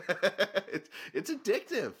 It's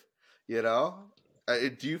addictive, you know.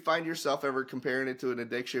 Do you find yourself ever comparing it to an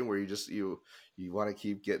addiction where you want to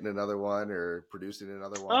keep getting another one or producing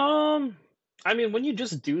another one? Um, I mean, when you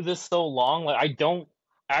just do this so long, like I don't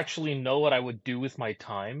actually know what I would do with my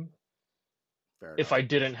time Fair if enough. I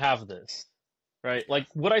didn't have this. Right? Yeah, Like,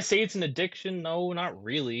 would I say it's an addiction? No, not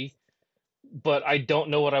really. But I don't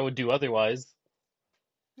know what I would do otherwise.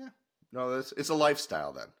 yeah. No, it's a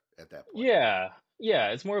lifestyle then at that point. Yeah. Yeah,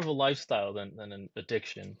 it's more of a lifestyle than an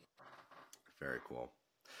addiction. Very cool.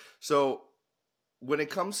 So when it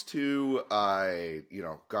comes to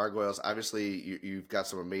gargoyles, obviously you've got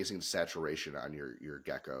some amazing saturation on your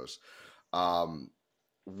geckos. Um,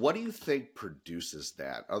 what do you think produces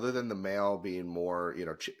that, other than the male being more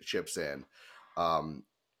chips in? Um,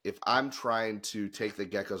 if I'm trying to take the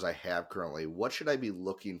geckos I have currently, what should I be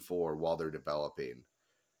looking for while they're developing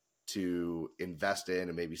to invest in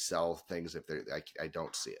and maybe sell things if I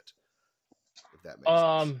don't see it? If that makes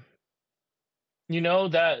sense. Um,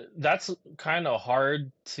 that's kind of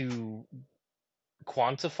hard to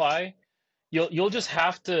quantify. You'll Yeah. just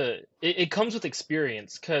have to it comes with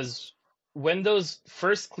experience because when those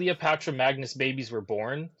first Cleopatra Magnus babies were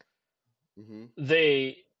born, Mm-hmm.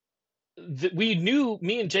 they we knew,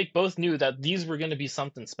 me and Jake both knew that these were going to be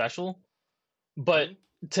something special, but Mm-hmm.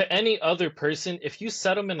 to any other person, if you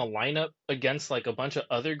set them in a lineup against like a bunch of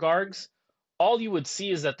other Gargs, all you would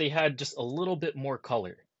see is that they had just a little bit more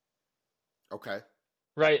color, Okay.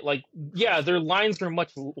 right? Like, yeah, Interesting. their lines were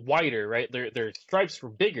much wider, right? Their stripes were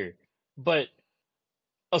bigger, but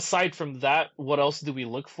aside from that, what else do we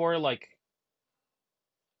look for? Like,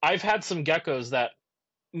 I've had some geckos that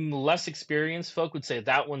less experienced folk would say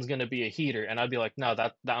that one's going to be a heater, and I'd be like, no,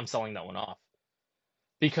 that I'm selling that one off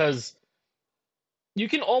because you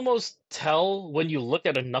can almost tell when you look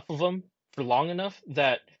at enough of them for long enough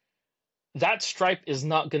that that stripe is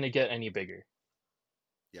not going to get any bigger.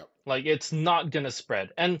 Yep. Like, it's not going to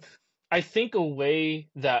spread. And I think a way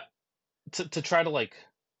that to try to like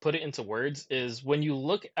put it into words is when you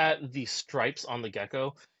look at the stripes on the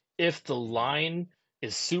gecko, if the Mm-hmm. line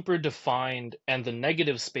is super defined and the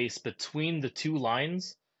negative space between the two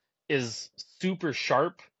lines is super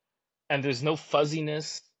sharp and there's no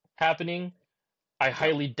fuzziness happening, I Yep.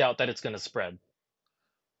 highly doubt that it's going to spread.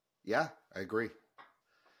 Yeah, I agree.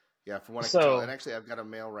 Yeah, from what I can tell, and So, actually, I've got a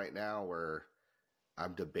mail right now where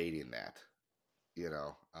I'm debating that. You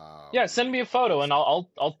know, yeah, send me a photo and because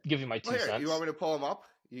I'll give you my well, two here, you want cents. me to pull them up?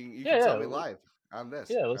 You Yeah, can tell yeah, me live on this.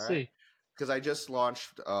 yeah. All Let's right, see. because I just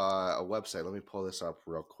launched a website. Let me pull this up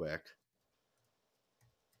real quick.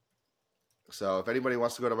 So if anybody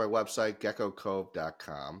wants to go to my website,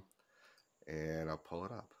 geckocove.com, and I'll pull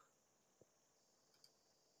it up.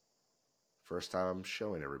 First time I'm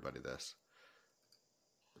showing everybody this.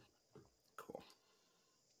 Cool.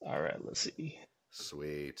 All right, let's see.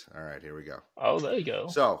 Sweet. All right, here we go. Oh, there you go.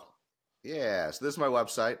 So, yeah, so this is my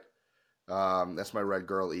website. That's my red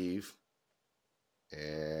girl, Eve.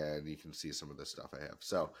 And you can see some of the stuff I have.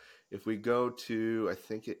 So if we go to,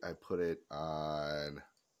 I put it on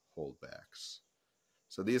holdbacks.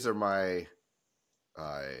 So these are my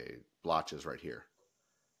blotches right here.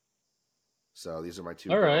 So these are my two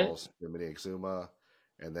All right. girls, Bimini Exuma,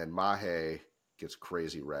 and then Mahe gets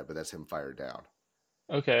crazy red, but that's him fired down.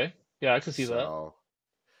 Okay. Yeah, I can see that. So,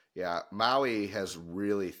 yeah, Maui has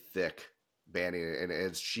really thick banding, and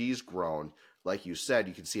as she's grown, like you said,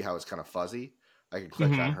 you can see how it's kind of fuzzy. I can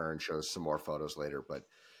click on her and show some more photos later, but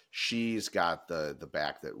she's got the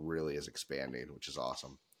back that really is expanding, which is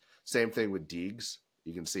awesome. Same thing with Deegs.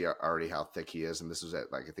 You can see already how thick he is, and this is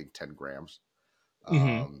at like I think 10 grams.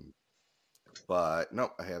 But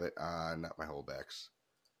nope, I have it on not my holdbacks.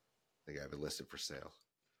 I think I have it listed for sale.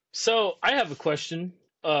 So I have a question.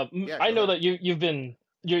 Yeah, I go know ahead. that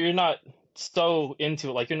you're not so into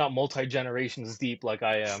it, like you're not multi generations deep like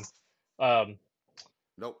I am.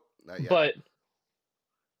 Nope, not yet. But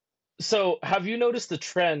so have you noticed the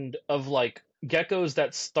trend of like geckos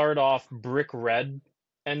that start off brick red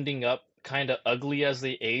ending up kind of ugly as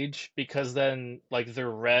they age because then like their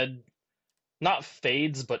red not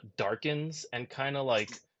fades but darkens and kind of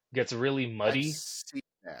like gets really I've muddy? seen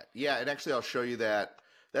that. Yeah, and actually, I'll show you that.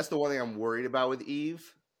 That's the one thing I'm worried about with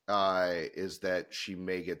Eve, is that she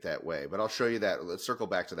may get that way. But I'll show you that. Let's circle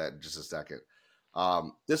back to that in just a second.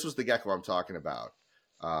 This was the gecko I'm talking about.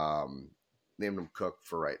 Named him Cook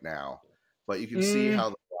for right now. But you can see how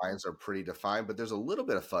the lines are pretty defined, but there's a little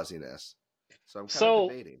bit of fuzziness. So I'm kind of So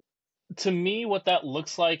debating. to me, what that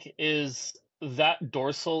looks like is that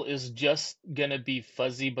dorsal is just gonna be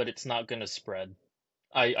fuzzy, but it's not gonna spread.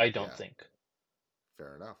 I don't Yeah, think.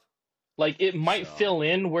 fair enough. Like it might So, fill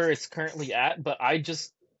in where it's currently at, but I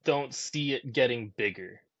just don't see it getting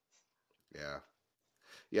bigger. yeah.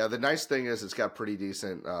 Yeah, the nice thing is it's got pretty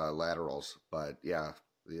decent laterals, but yeah,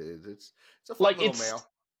 it's a fun Like little male.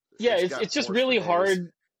 It's it's got just force for really days.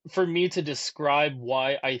 hard for me to describe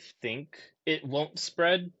why I think it won't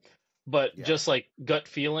spread, but Yeah, just like gut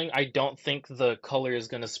feeling, I don't think the color is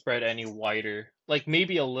gonna spread any wider. Like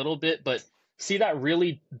maybe a little bit, but see that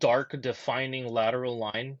really dark defining lateral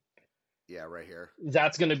line? yeah, right here.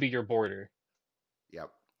 That's gonna be your border. Yep.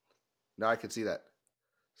 No, I can see that.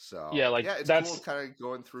 So Yeah, like yeah, it's cool that's kind of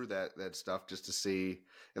going through that stuff just to see.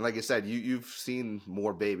 And like I said, you've seen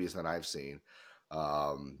more babies than I've seen,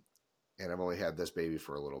 um, and I've only had this baby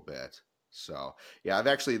for a little bit. So yeah, I've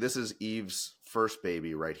actually this is Eve's first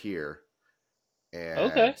baby right here,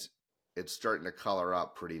 okay. and it's starting to color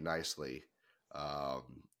up pretty nicely.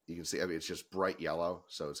 You can see, I mean, it's just bright yellow,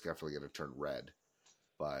 so it's definitely going to turn red.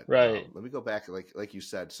 But Right. let me go back, like you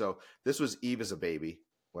said. So this was Eve as a baby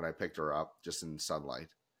when I picked her up, just in sunlight.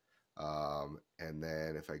 And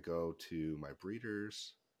then if I go to my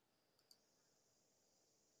breeders,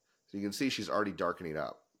 so you can see she's already darkening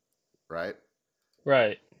up, right?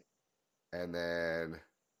 Right. And then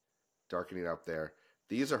darkening up there.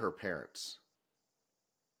 These are her parents.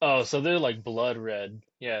 Oh, so they're like blood red.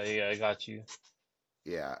 Yeah, yeah, I got you.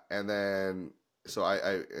 Yeah, and then so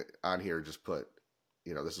I on here just put,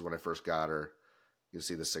 this is when I first got her. You can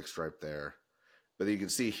see the six stripe there, but you can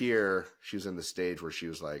see here she's in the stage where she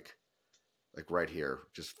was like right here,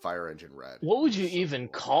 just fire engine red. What would you So even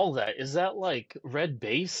cool. call that? Is that like red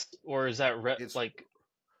base or is that red It's like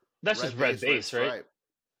that's just red red base, red base, right? stripe.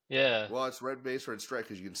 Yeah. Well, it's red base, red stripe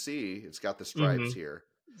because you can see it's got the stripes Mm-hmm. here,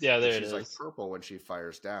 Yeah, and there it she's like is. purple when she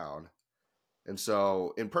fires down. And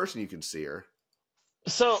so in person you can see her.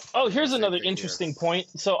 So, oh, here's Same another thing here. interesting point.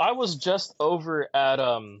 So I was just over at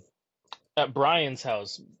Brian's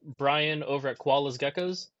house. Brian over at Koala's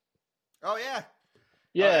Geckos. Oh yeah, I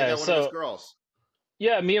Yeah, got one of his so girls.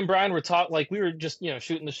 yeah, me and Brian were talking like we were just,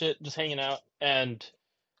 shooting the shit, just hanging out and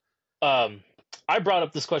um I brought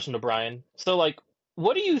up this question to Brian. So like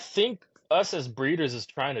what do you think us as breeders is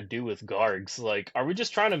trying to do with Gargs? Like are we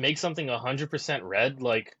just trying to make something 100% red?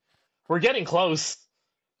 Like we're getting close.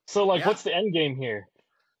 So like Yeah, what's the end game here?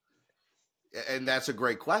 and that's a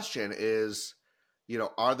great question. Is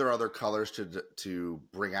are there other colors to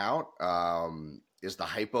bring out? Is the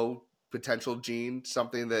hypo potential gene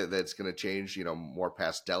something that's going to change? More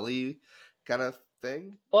pastel-y kind of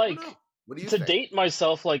thing. I don't know. Like, What do you to think? date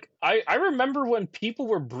myself, like I remember when people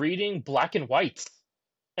were breeding black and whites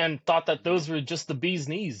and thought that Mhm. those were just the bee's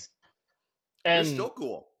knees. They're still And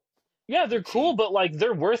cool. yeah, They're they're cool, cheap. but like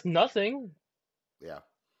they're worth nothing. Yeah.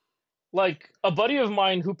 Like a buddy of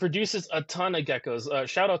mine who produces a ton of geckos.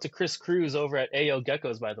 Shout out to Chris Cruz over at AO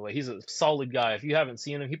Geckos, by the way. He's a solid guy. If you haven't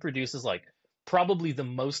seen him, he produces like probably the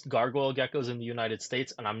most gargoyle geckos in the United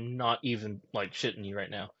States, and I'm not even like shitting you right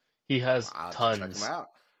now. He Well, has I'll have to check them tons. out.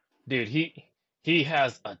 Dude, he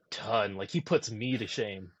has a ton. Like he puts me to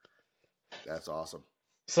shame. That's awesome.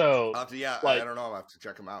 So I'll have to, yeah, I like don't know. I'll have to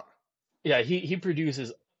check them out. yeah, he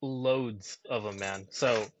produces loads of them, man.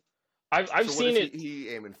 So I've So what is seen it. he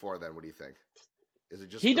aiming for then? What do you think? Is it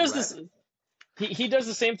just He the does this. red? He does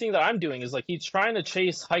the same thing that I'm doing. Is like he's trying to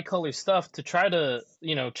chase high color stuff to try to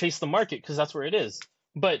chase the market because that's where it is.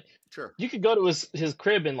 But Sure. you could go to his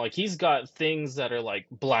crib and like he's got things that are like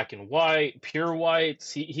black and white, pure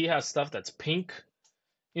whites. He has stuff that's pink.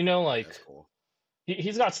 Like That's cool.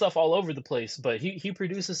 he's got stuff all over the place. But he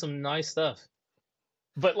produces some nice stuff.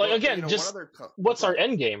 But like Well, again, one just other. what's Go our ahead.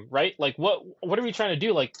 end game, right? Like what are we trying to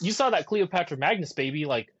do? Like you saw that Cleopatra Magnus baby,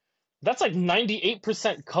 like that's like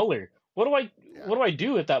 98% color. Yeah. what do I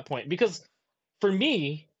do at that point? Because for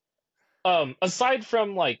me, aside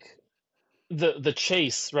from like the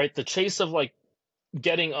chase, right? The chase of like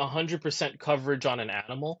getting 100% coverage on an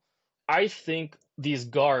animal, I think these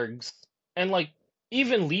gargs and like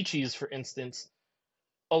even lychees, for instance,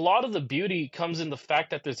 a lot of the beauty comes in the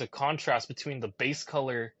fact that there's a contrast between the base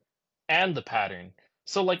color and the pattern.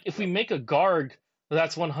 So like if we Yep. make a garg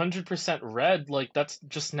that's 100% red, like that's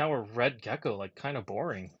just now a red gecko, like kind of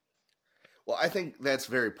boring. Well, I think that's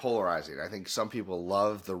very polarizing. I think some people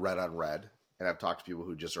love the red on red, and I've talked to people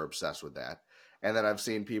who just are obsessed with that. And then I've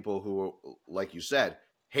seen people who, like you said,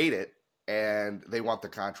 hate it and they want the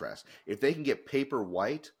contrast. If they can get paper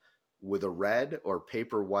white with a red or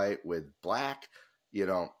paper white with black,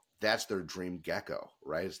 that's their dream gecko,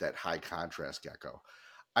 right? It's that high contrast gecko.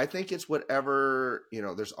 I think it's whatever,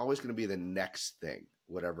 there's always going to be the next thing,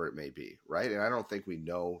 whatever it may be, right? And I don't think we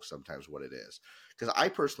know sometimes what it is. Because I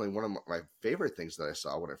personally, one of my favorite things that I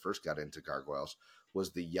saw when I first got into gargoyles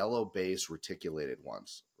was the yellow base reticulated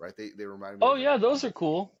ones, right? They remind me Oh of like yeah, a those are bunny,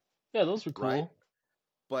 cool. Yeah, those are right? cool.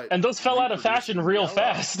 But And those fell out of fashion reproducing real yellow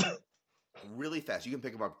fast. really fast. You can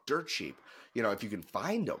pick them up dirt cheap, if you can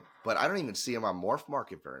find them. But I don't even see them on Morph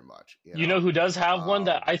Market very much, You know who does have one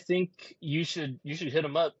that Um, I think you should hit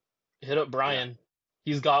him up. Hit up yeah. Brian.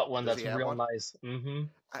 He's got one Does he that's have real one? nice.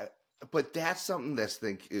 I, but that's something that's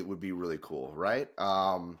think it would be really cool, right?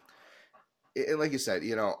 And like you said,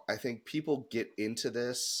 I think people get into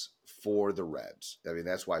this for the reds. I mean,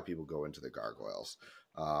 that's why people go into the gargoyles.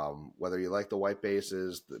 Whether you like the white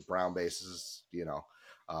bases, the brown bases,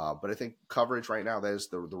 but I think coverage right now, that is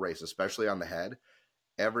the race, especially on the head.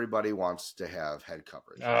 Everybody wants to have head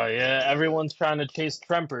coverage. Oh yeah, The everyone's trying to chase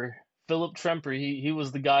Tremper. Philip Tremper, he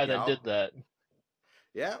was the guy that yeah, did that.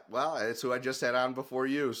 yeah. Well, it's who I just had on before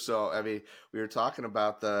you. So I mean, we were talking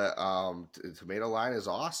about the tomato line is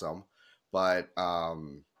awesome, but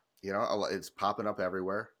it's popping up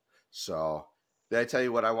everywhere. So did I tell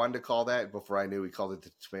you what I wanted to call that before I knew we called it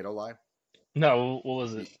the tomato line? No, what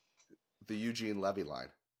was it? The, the Eugene Levy line,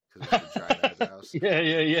 because it's the giant eyebrows. Yeah,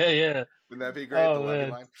 yeah, yeah, yeah. Wouldn't that be great? The Oh Levy man.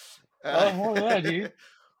 line. Oh yeah, dude.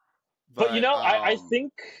 But But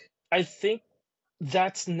I think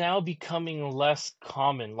that's now becoming less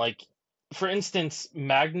common. Like for instance,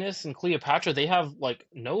 Magnus and Cleopatra, they have like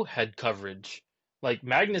no head coverage. Like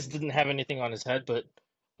Magnus didn't have anything on his head, but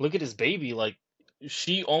look at his baby. Like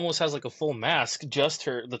she almost has like a full mask. Just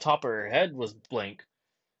the top of her head was blank.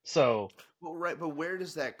 So Well, right, but where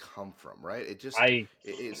does that come from, right? I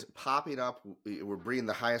It's popping up. We're breeding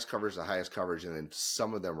the highest coverage, and then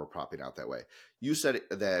some of them were popping out that way. You said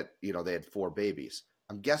that they had 4 babies.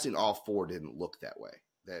 I'm guessing all 4 didn't look that way.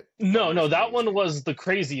 That no, one no, was that one amazing, was the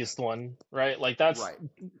craziest one, right? Like that's right?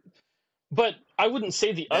 but I wouldn't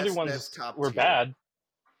say the other That's ones top were tier. bad.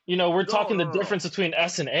 We're No, talking no, the no, no. difference between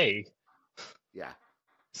S and A. Yeah,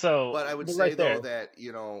 So but I would they're say right though there.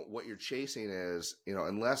 that what you're chasing is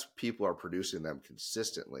unless people are producing them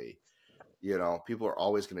consistently, people are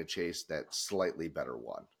always going to chase that slightly better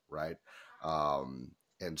one, right?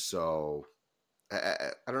 And so I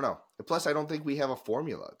don't know. Plus, I don't think we have a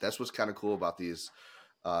formula. That's what's kind of cool about these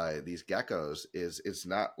geckos is it's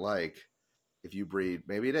not like if you breed,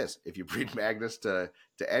 maybe it is. If you breed Magnus to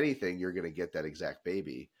anything, you're going to get that exact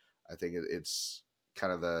baby. I think it's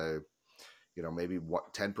kind of the, maybe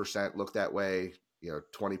 10% look that way,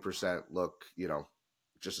 20% look,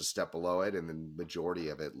 just a step below it. And then majority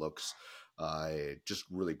of it looks just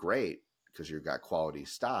really great because you've got quality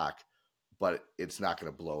stock, but it's not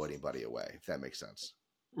going to blow anybody away, if that makes sense.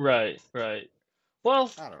 Right.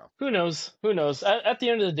 Well, I don't know. who knows? Who knows? At the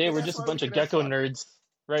end of the day, But we're that's just a why we bunch of can have gecko fun. nerds,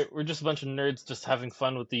 right? We're just a bunch of nerds just having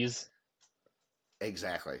fun with these.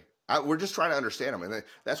 Exactly. We're just trying to understand them. And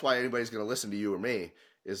that's why anybody's going to listen to you or me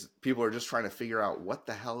is people are just trying to figure out what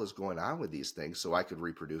the hell is going on with these things so I could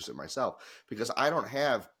reproduce it myself. Because I don't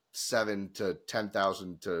have 7 to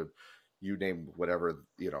 10,000 to you name whatever,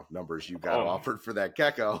 numbers you got offered for that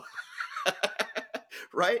gecko.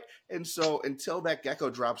 Right? And so until that gecko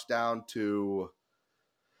drops down to,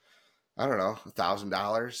 I don't know,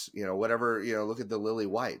 $1,000, whatever, look at the lily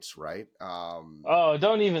whites, right?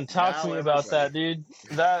 Don't even talk to me about that, dude.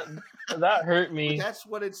 That hurt me. But that's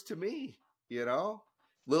what it's to me,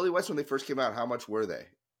 Lily whites, when they first came out, how much were they?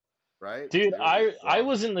 Right? Dude, I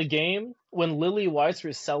was in the game when lily whites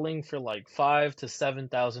were selling for like $5,000 to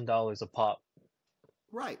 $7,000 a pop.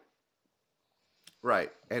 Right.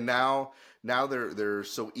 And now they're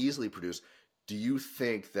so easily produced. Do you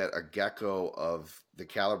think that a gecko of the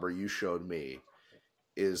caliber you showed me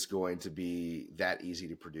is going to be that easy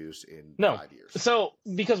to produce in 5 years? So,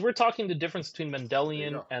 because we're talking the difference between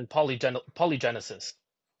Mendelian and polygenesis.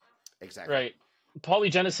 Exactly. Right.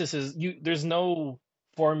 Polygenesis is there's no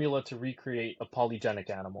formula to recreate a polygenic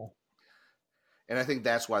animal. And I think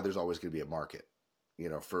that's why there's always going to be a market,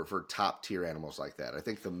 for top tier animals like that. I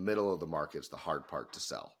think the middle of the market's the hard part to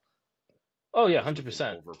sell. Oh yeah,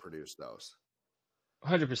 100%. Overproduce those.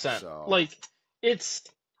 100%. So, like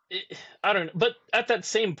I don't know, but at that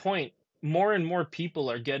same point, more and more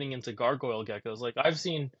people are getting into gargoyle geckos. Like I've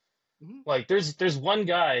seen, like there's one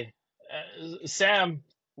guy, Sam,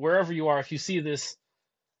 wherever you are, if you see this,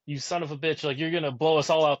 you son of a bitch, like you're gonna blow us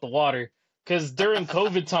all out the water. Because during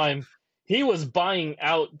COVID time, he was buying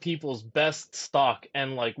out people's best stock,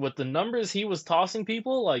 and like with the numbers he was tossing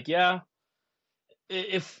people, like yeah,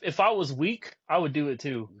 if I was weak, I would do it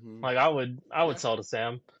too. Like I would sell to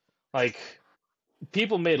Sam. Like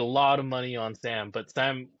people made a lot of money on Sam, but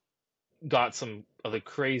Sam got some of the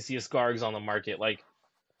craziest gargs on the market. Like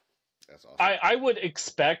that's awesome. I would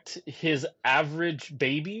expect his average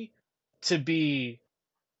baby to be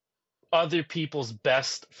other people's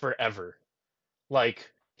best forever. Like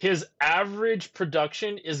his average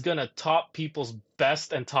production is gonna top people's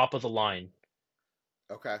best and top of the line.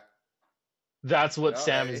 Okay. That's what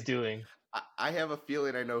Sam is doing. I have a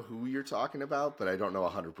feeling I know who you're talking about, but I don't know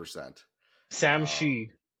 100%. Sam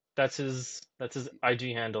Shi. That's his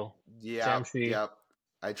IG handle. Yeah. Sam Shi. Yeah.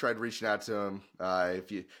 I tried reaching out to him.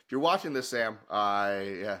 If you're watching this, Sam,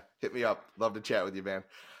 hit me up. Love to chat with you, man.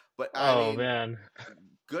 But I mean, man,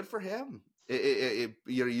 good for him.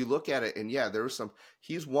 You look at it, and yeah, there was some.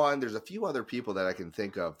 He's one. There's a few other people that I can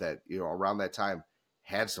think of that around that time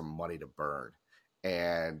had some money to burn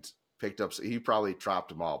and picked up. He probably dropped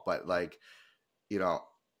them all, but like,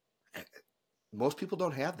 most people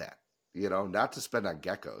don't have that. Not to spend on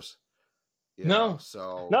geckos. No,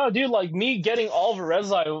 dude. Like me getting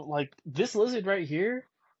Alvarezzi, like this lizard right here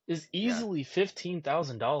is easily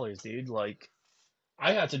 $15,000, dude. Like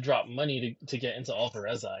I had to drop money to get into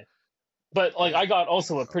Alvarezzi. But like I got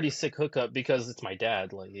also a pretty sick hookup because it's my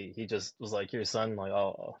dad. Like he just was like, "Here, son, like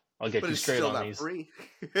I'll get you straight on these." Free.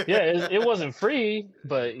 Yeah, it wasn't free,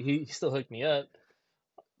 but he still hooked me up.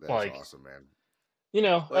 That's awesome, man.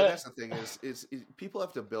 Well, that's the thing is people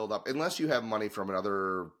have to build up unless you have money from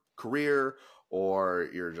another career or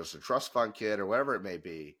you're just a trust fund kid or whatever it may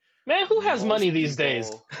be. Man, who has money these days?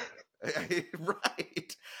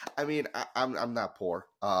 Right. I mean, I'm not poor,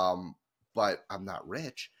 but I'm not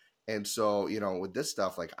rich. And so, with this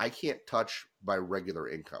stuff, like I can't touch my regular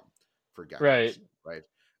income for geckos. Right.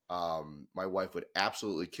 My wife would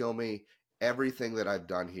absolutely kill me. Everything that I've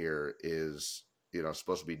done here is,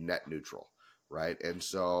 supposed to be net neutral. Right. And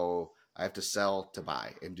so I have to sell to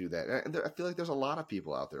buy and do that. And I feel like there's a lot of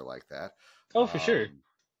people out there like that. Oh, for sure.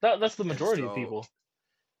 That's the majority of people.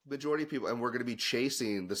 Majority of people. And we're going to be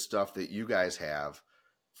chasing the stuff that you guys have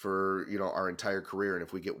for, our entire career. And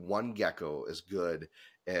if we get one gecko as good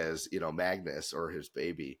as, Magnus or his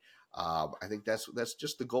baby, I think that's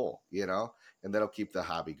just the goal, and that'll keep the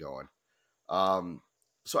hobby going.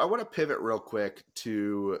 So I want to pivot real quick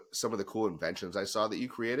to some of the cool inventions I saw that you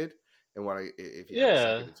created. And if you have a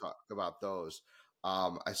second to talk about those,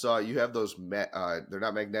 I saw you have those. They're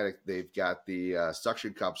not magnetic. They've got the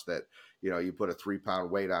suction cups that you put a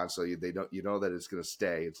 3-pound weight on, so they don't that it's going to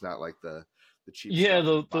stay. It's not like the cheap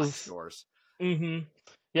those stores. Mm-hmm.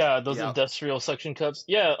 Yeah, those Yep. industrial suction cups.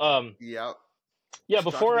 Yeah, Yep. yeah,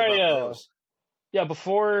 So talk to me about those.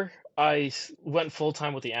 before went full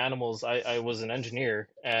time with the animals, I was an engineer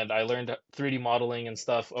and I learned 3D modeling and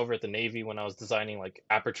stuff over at the Navy when I was designing like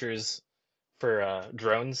apertures for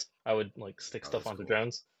drones. I would like stick Oh, stuff that's onto cool.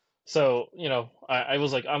 drones. So, I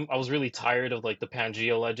was like I was really tired of like the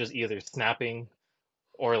Pangea ledges either snapping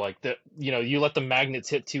or like you let the magnets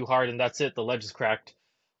hit too hard and that's it, the ledge is cracked.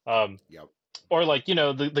 Um, Yep. or like the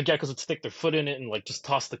geckos would stick their foot in it and like just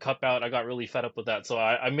toss the cup out. I got really fed up with that, so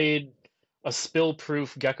I made a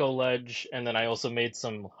spill-proof gecko ledge, and then I also made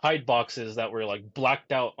some hide boxes that were like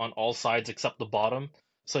blacked out on all sides except the bottom,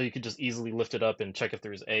 so you could just easily lift it up and check if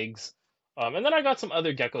there's eggs. And then I got some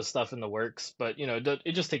other gecko stuff in the works, but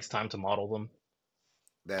it just takes time to model them.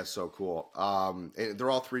 That's so cool. And they're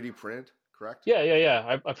all 3D printed, correct?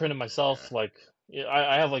 Yeah. I printed Yeah. myself. Like, yeah,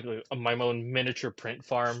 I have like my own miniature print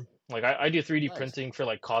farm. Like, I do 3D Nice. printing for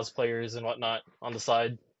like cosplayers and whatnot on the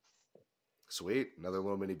side. Sweet. Another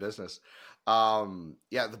little mini business.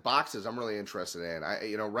 Yeah, the boxes I'm really interested in.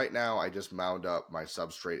 Right now I just mount up my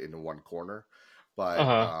substrate into one corner, but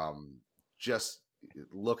Uh-huh. just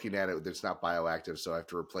looking at it, it's not bioactive, so I have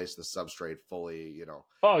to replace the substrate fully,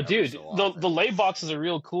 Oh, every dude, so the often. lay boxes are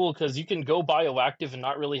real cool because you can go bioactive and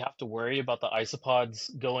not really have to worry about the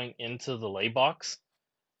isopods going into the lay box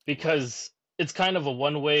Right. because it's kind of a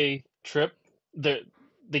one-way trip.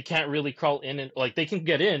 They can't really crawl in and like they can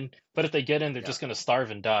get in, but if they get in, they're Yeah. just gonna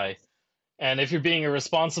starve and die. And if you're being a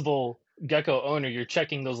responsible gecko owner, you're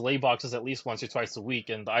checking those lay boxes at least once or twice a week,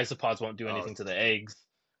 and the isopods won't do Oh, anything to the eggs.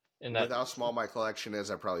 And that, with how small my collection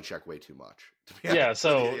is, I probably check way too much, to be yeah. honest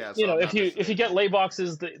with you. So Yeah, so I'm if not missing you get anything. lay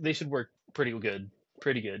boxes, they should work pretty good,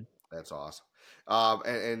 pretty good. That's awesome.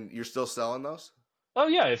 And you're still selling those? Oh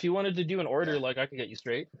yeah, if you wanted to do an order, Yeah. like I could get you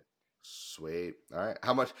straight. Sweet. All right.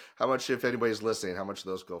 How much, if anybody's listening, how much do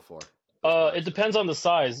those go for? Those It boxes. depends on the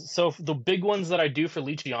size. So the big ones that I do for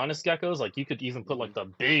Leachianus geckos, like you could even put Hmm. like the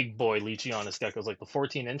big boy Leachianus geckos, like the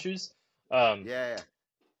 14 inches. Um, Yeah, yeah.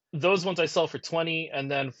 those ones I sell for 20, and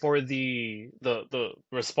then for the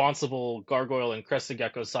responsible gargoyle and crested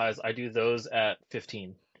gecko size, I do those at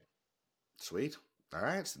 15. Sweet. All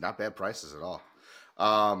right. It's not bad prices at all.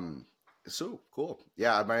 Um, so cool.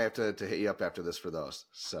 Yeah, I might have to hit you up after this for those.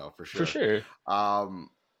 So for For sure. sure. Um,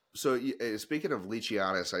 speaking of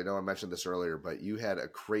Leachianus, I know I mentioned this earlier, but you had a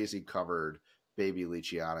crazy covered baby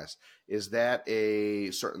Leachianus. Is that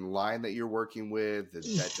a certain line that you're working with? Did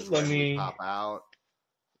that just Let randomly me. pop out?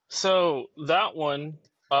 So that one,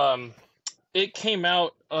 um, it came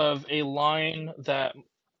out of a line that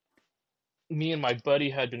me and my buddy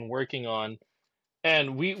had been working on.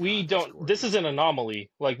 And we God, that's don't, this is gorgeous. an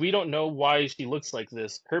anomaly. Like, we don't know why she looks like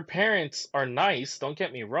this. Her parents are nice, don't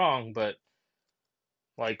get me wrong, but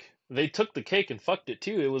like they took the cake and fucked it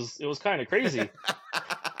too. It was kind of crazy.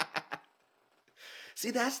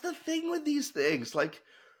 See, that's the thing with these things. Like,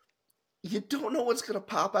 you don't know what's going to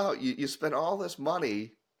pop out. You spend all this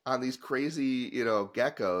money on these crazy,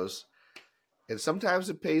 geckos, and sometimes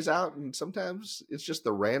it pays out, and sometimes it's just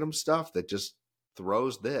the random stuff that just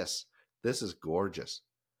throws this. This is gorgeous.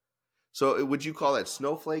 So, would you call that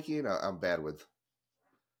snowflaking? I'm bad with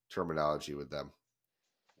terminology with them.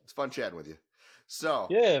 It's fun chatting with you. So,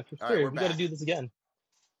 Yeah, for all right, sure. we're We got to back. do this again.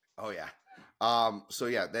 Oh yeah. So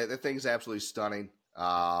yeah, that thing's absolutely stunning.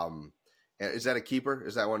 And is that a keeper?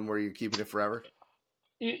 Is that one where you're keeping it forever?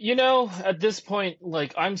 At this point,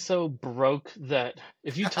 like I'm so broke that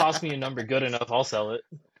if you toss me a number good enough, I'll sell it.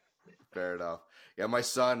 Fair enough. Yeah, my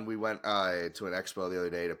son, we went to an expo the other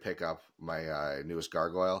day to pick up my newest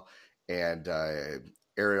gargoyle, and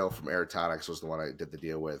Ariel from Aerotonics was the one I did the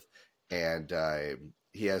deal with, and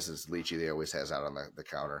he has this lychee that he always has out on the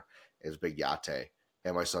counter. It's big yate,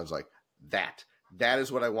 and my son's like, that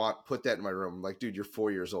is what I want. Put that in my room. I'm like, dude, you're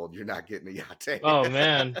 4 years old. You're not getting a yate. Oh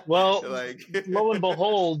man. Well, Like, lo and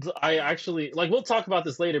behold, I actually like we'll talk about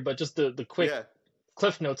this later, but just the quick yeah,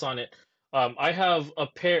 cliff notes on it. I have a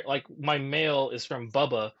pair, like my male is from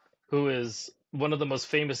Bubba, who is one of the most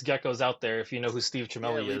famous geckos out there, if you know who Steve yeah,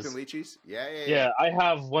 Tremelli leaping is. lychees. Yeah, yeah, yeah. Yeah, I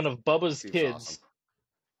have one of Bubba's Steve's awesome. kids,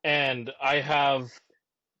 and I have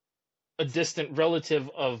a distant relative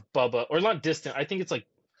of Bubba, or not distant, I think it's like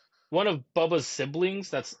one of Bubba's siblings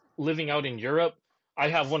that's living out in Europe. I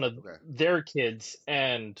have one of Okay. their kids,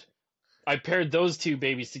 and I paired those two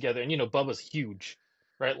babies together, and Bubba's huge,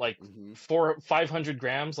 right? Like Hmm. 500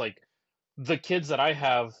 grams. Like the kids that I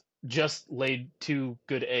have just laid two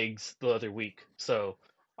good eggs the other week, so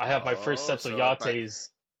I have my first Oh, sets of so by yates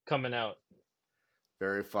coming out.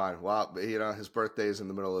 very fun. Well, his birthday is in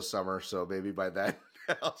the middle of summer, so maybe by then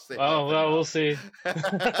I'll save up Oh well, we'll enough. see.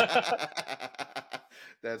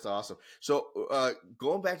 That's awesome. So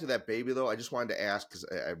going back to that baby though, I just wanted to ask because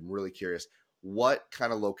I'm really curious. What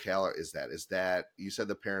kind of locale is that? Is that you said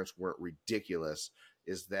the parents weren't ridiculous?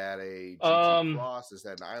 Is that a GT Um, cross? Is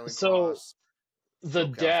that an island so cross? the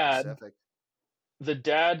Locale dad, specific? the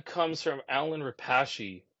dad comes from Alan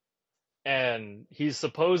Rapace, and he's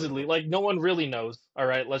supposedly Oh, like no one really knows. All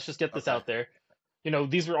right, let's just get this okay, out there.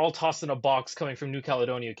 These were all tossed in a box coming from New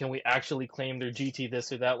Caledonia. Can we actually claim they're GT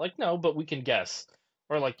this or that? Like, no, but we can guess,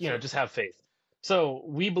 or like, sure. just have faith. So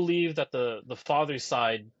we believe that the father's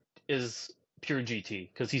side is pure GT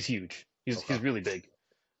because he's huge. He's Okay, really big.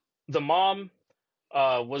 The mom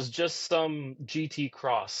was just some GT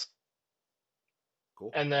cross,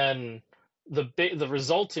 cool. and then the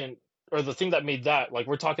resultant or the thing that made that, like,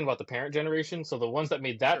 we're talking about the parent generation, so the ones that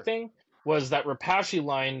made that Sure. thing was that Rapace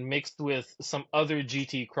line mixed with some other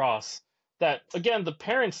GT cross that, again, the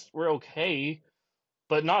parents were okay,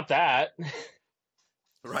 but not that.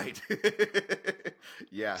 Right.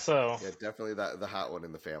 Yeah. So Yeah, definitely the hot one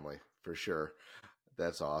in the family for sure.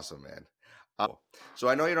 That's awesome, man. So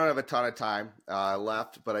I know you don't have a ton of time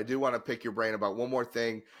left, but I do want to pick your brain about one more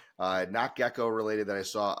thing, not gecko related, that I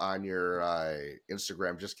saw on your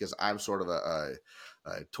Instagram, just because I'm sort of a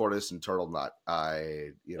tortoise and turtle nut.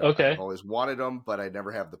 I've okay. always wanted them, but I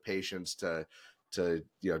never have the patience to do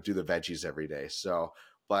the veggies every day. So,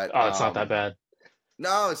 but Oh, it's not that bad.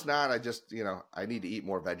 no, it's not. I just I need to eat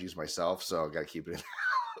more veggies myself, so I got to keep it in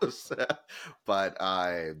the house. But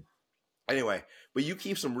anyway, but you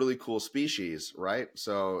keep some really cool species, right?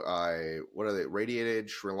 So, what are they? Radiated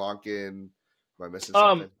Sri Lankan. Am I missing Um,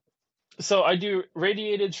 something? so I do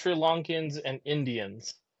radiated Sri Lankans and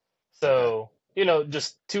Indians. Okay, So,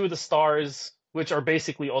 just two of the stars, which are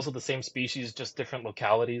basically also the same species, just different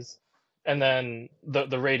localities. And then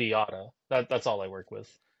the radiata. That's all I work with.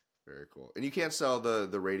 very cool. And you can't sell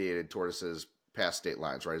the radiated tortoises past state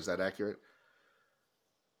lines, right? Is that accurate?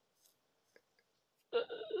 Uh,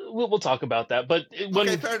 we'll talk about that. But Okay,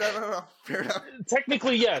 when fair enough. No, fair enough.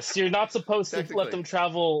 technically, yes, you're not supposed to let Technically, them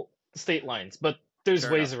travel state lines, but there's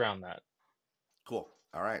fair ways enough. around that. Cool.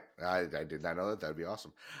 All right. I did not know that. That'd be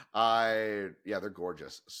awesome. Yeah, they're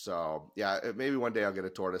gorgeous. So yeah, maybe one day I'll get a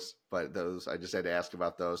tortoise, but those I just had to ask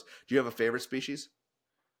about those. Do you have a favorite species?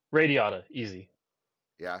 Radiata, easy.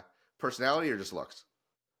 Yeah. Personality or just looks?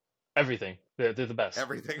 Everything. They're the best.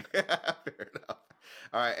 Everything. Fair enough.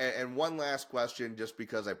 All right. And one last question, just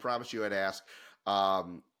because I promised you I'd ask.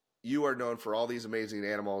 Um, you are known for all these amazing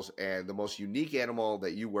animals, and the most unique animal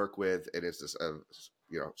that you work with, and it's this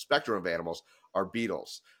spectrum of animals, are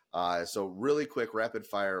beetles. So really quick, rapid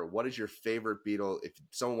fire. What is your favorite beetle? If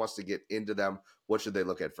someone wants to get into them, what should they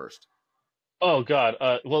look at first? Oh God.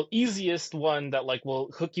 Well, easiest one that like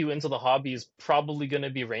will hook you into the hobby is probably going to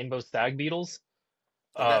be rainbow stag beetles.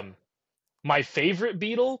 Okay. Um, my favorite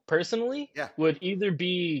beetle, personally, Yeah. would either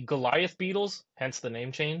be Goliath beetles, hence the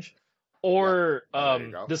name change, Yeah. or There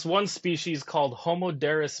you go. this one species called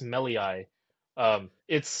Homoderus mellii.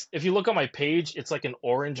 It's if you look on my page, it's like an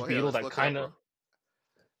orange Well, here, beetle let's that look it kind up. of.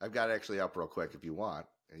 I've got it actually up real quick if you want,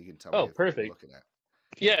 and you can tell Oh, me what you're perfect. looking at.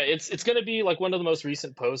 Yeah, it's gonna be like one of the most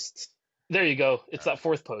recent posts. There you go. It's All right. that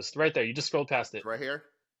fourth post right there. You just scrolled past It's it. right here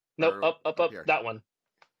Nope, or up, up, up up. here. That one.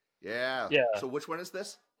 Yeah. Yeah. So which one is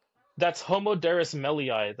this? That's Homoderus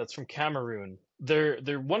mellii. That's from Cameroon. They're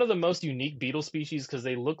one of the most unique beetle species because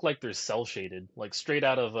they look like they're cell shaded, like straight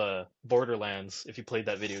out of Borderlands. If you played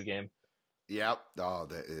that video game, Yep. Oh,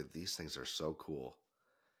 these things are so cool.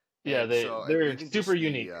 yeah, And they so, and they're even super just the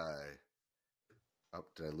unique. oh,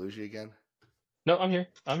 did I lose you again? No, I'm here.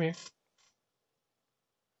 I'm here.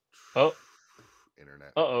 Oh,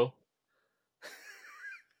 Internet. uh-oh.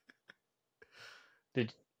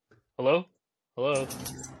 Did hello, hello?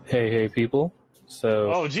 Hey, people.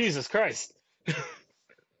 So, Oh, Jesus Christ! Did I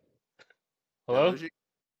Hello? lose you?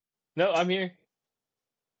 No, I'm here.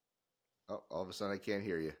 Oh, all of a sudden I can't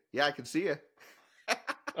hear you. Yeah, I can see you.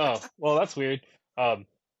 Oh, well, that's weird. Um,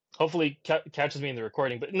 hopefully catches me in the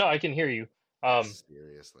recording, but no, I can hear you. Um,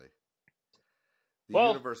 Seriously. The well,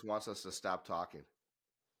 universe wants us to stop talking.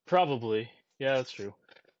 probably. Yeah, that's true.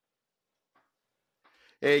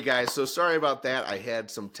 Hey guys, so sorry about that. I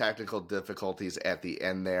had some technical difficulties at the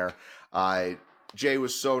end there. Jay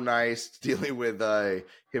was so nice dealing with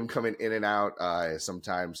him coming in and out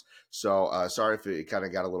sometimes. So sorry if it kind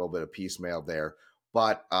of got a little bit of piecemeal there.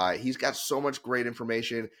 But he's got so much great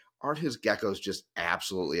information. Aren't his geckos just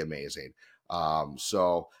absolutely amazing?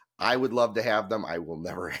 So I would love to have them. I will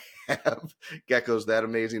never have geckos that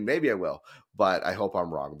amazing. Maybe I will, but I hope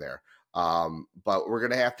I'm wrong there. But we're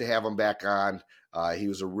going to have him back on. He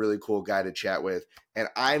was a really cool guy to chat with. And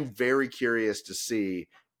I'm very curious to see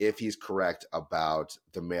if he's correct about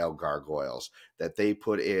the male gargoyles, that they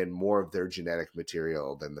put in more of their genetic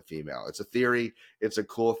material than the female. It's a theory. It's a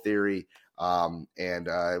cool theory. And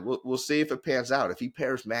we'll see if it pans out. If he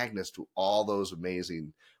pairs Magnus to all those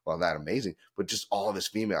amazing, well, not amazing, but just all of his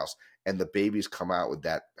females, and the babies come out with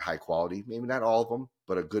that high quality, maybe not all of them,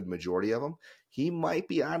 but a good majority of them, he might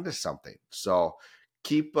be onto something. So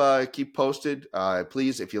keep posted.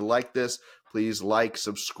 Please, if you like this, please like,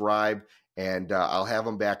 subscribe, and I'll have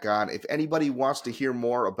him back on. If anybody wants to hear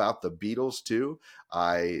more about the beetles too,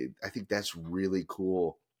 I think that's really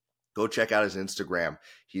cool. Go check out his Instagram.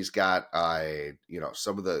 He's got,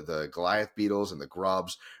 some of the Goliath beetles and the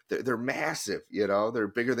grubs. They're massive, they're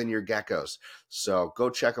bigger than your geckos. So go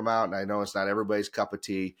check them out. And I know it's not everybody's cup of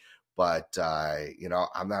tea, but,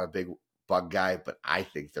 I'm not a big bug guy, but I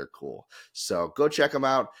think they're cool. So go check them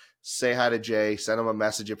out. Say hi to Jay. Send him a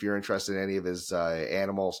message if you're interested in any of his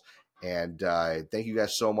animals. And thank you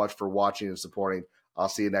guys so much for watching and supporting. I'll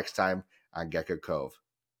see you next time on Gecko Cove.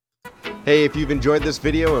 Hey, if you've enjoyed this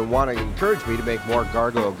video and want to encourage me to make more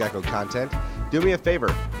Gargoyle Gecko content, do me a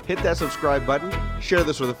favor, hit that subscribe button, share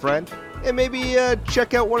this with a friend, and maybe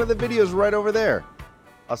check out one of the videos right over there.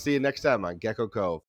 I'll see you next time on Gecko Cove.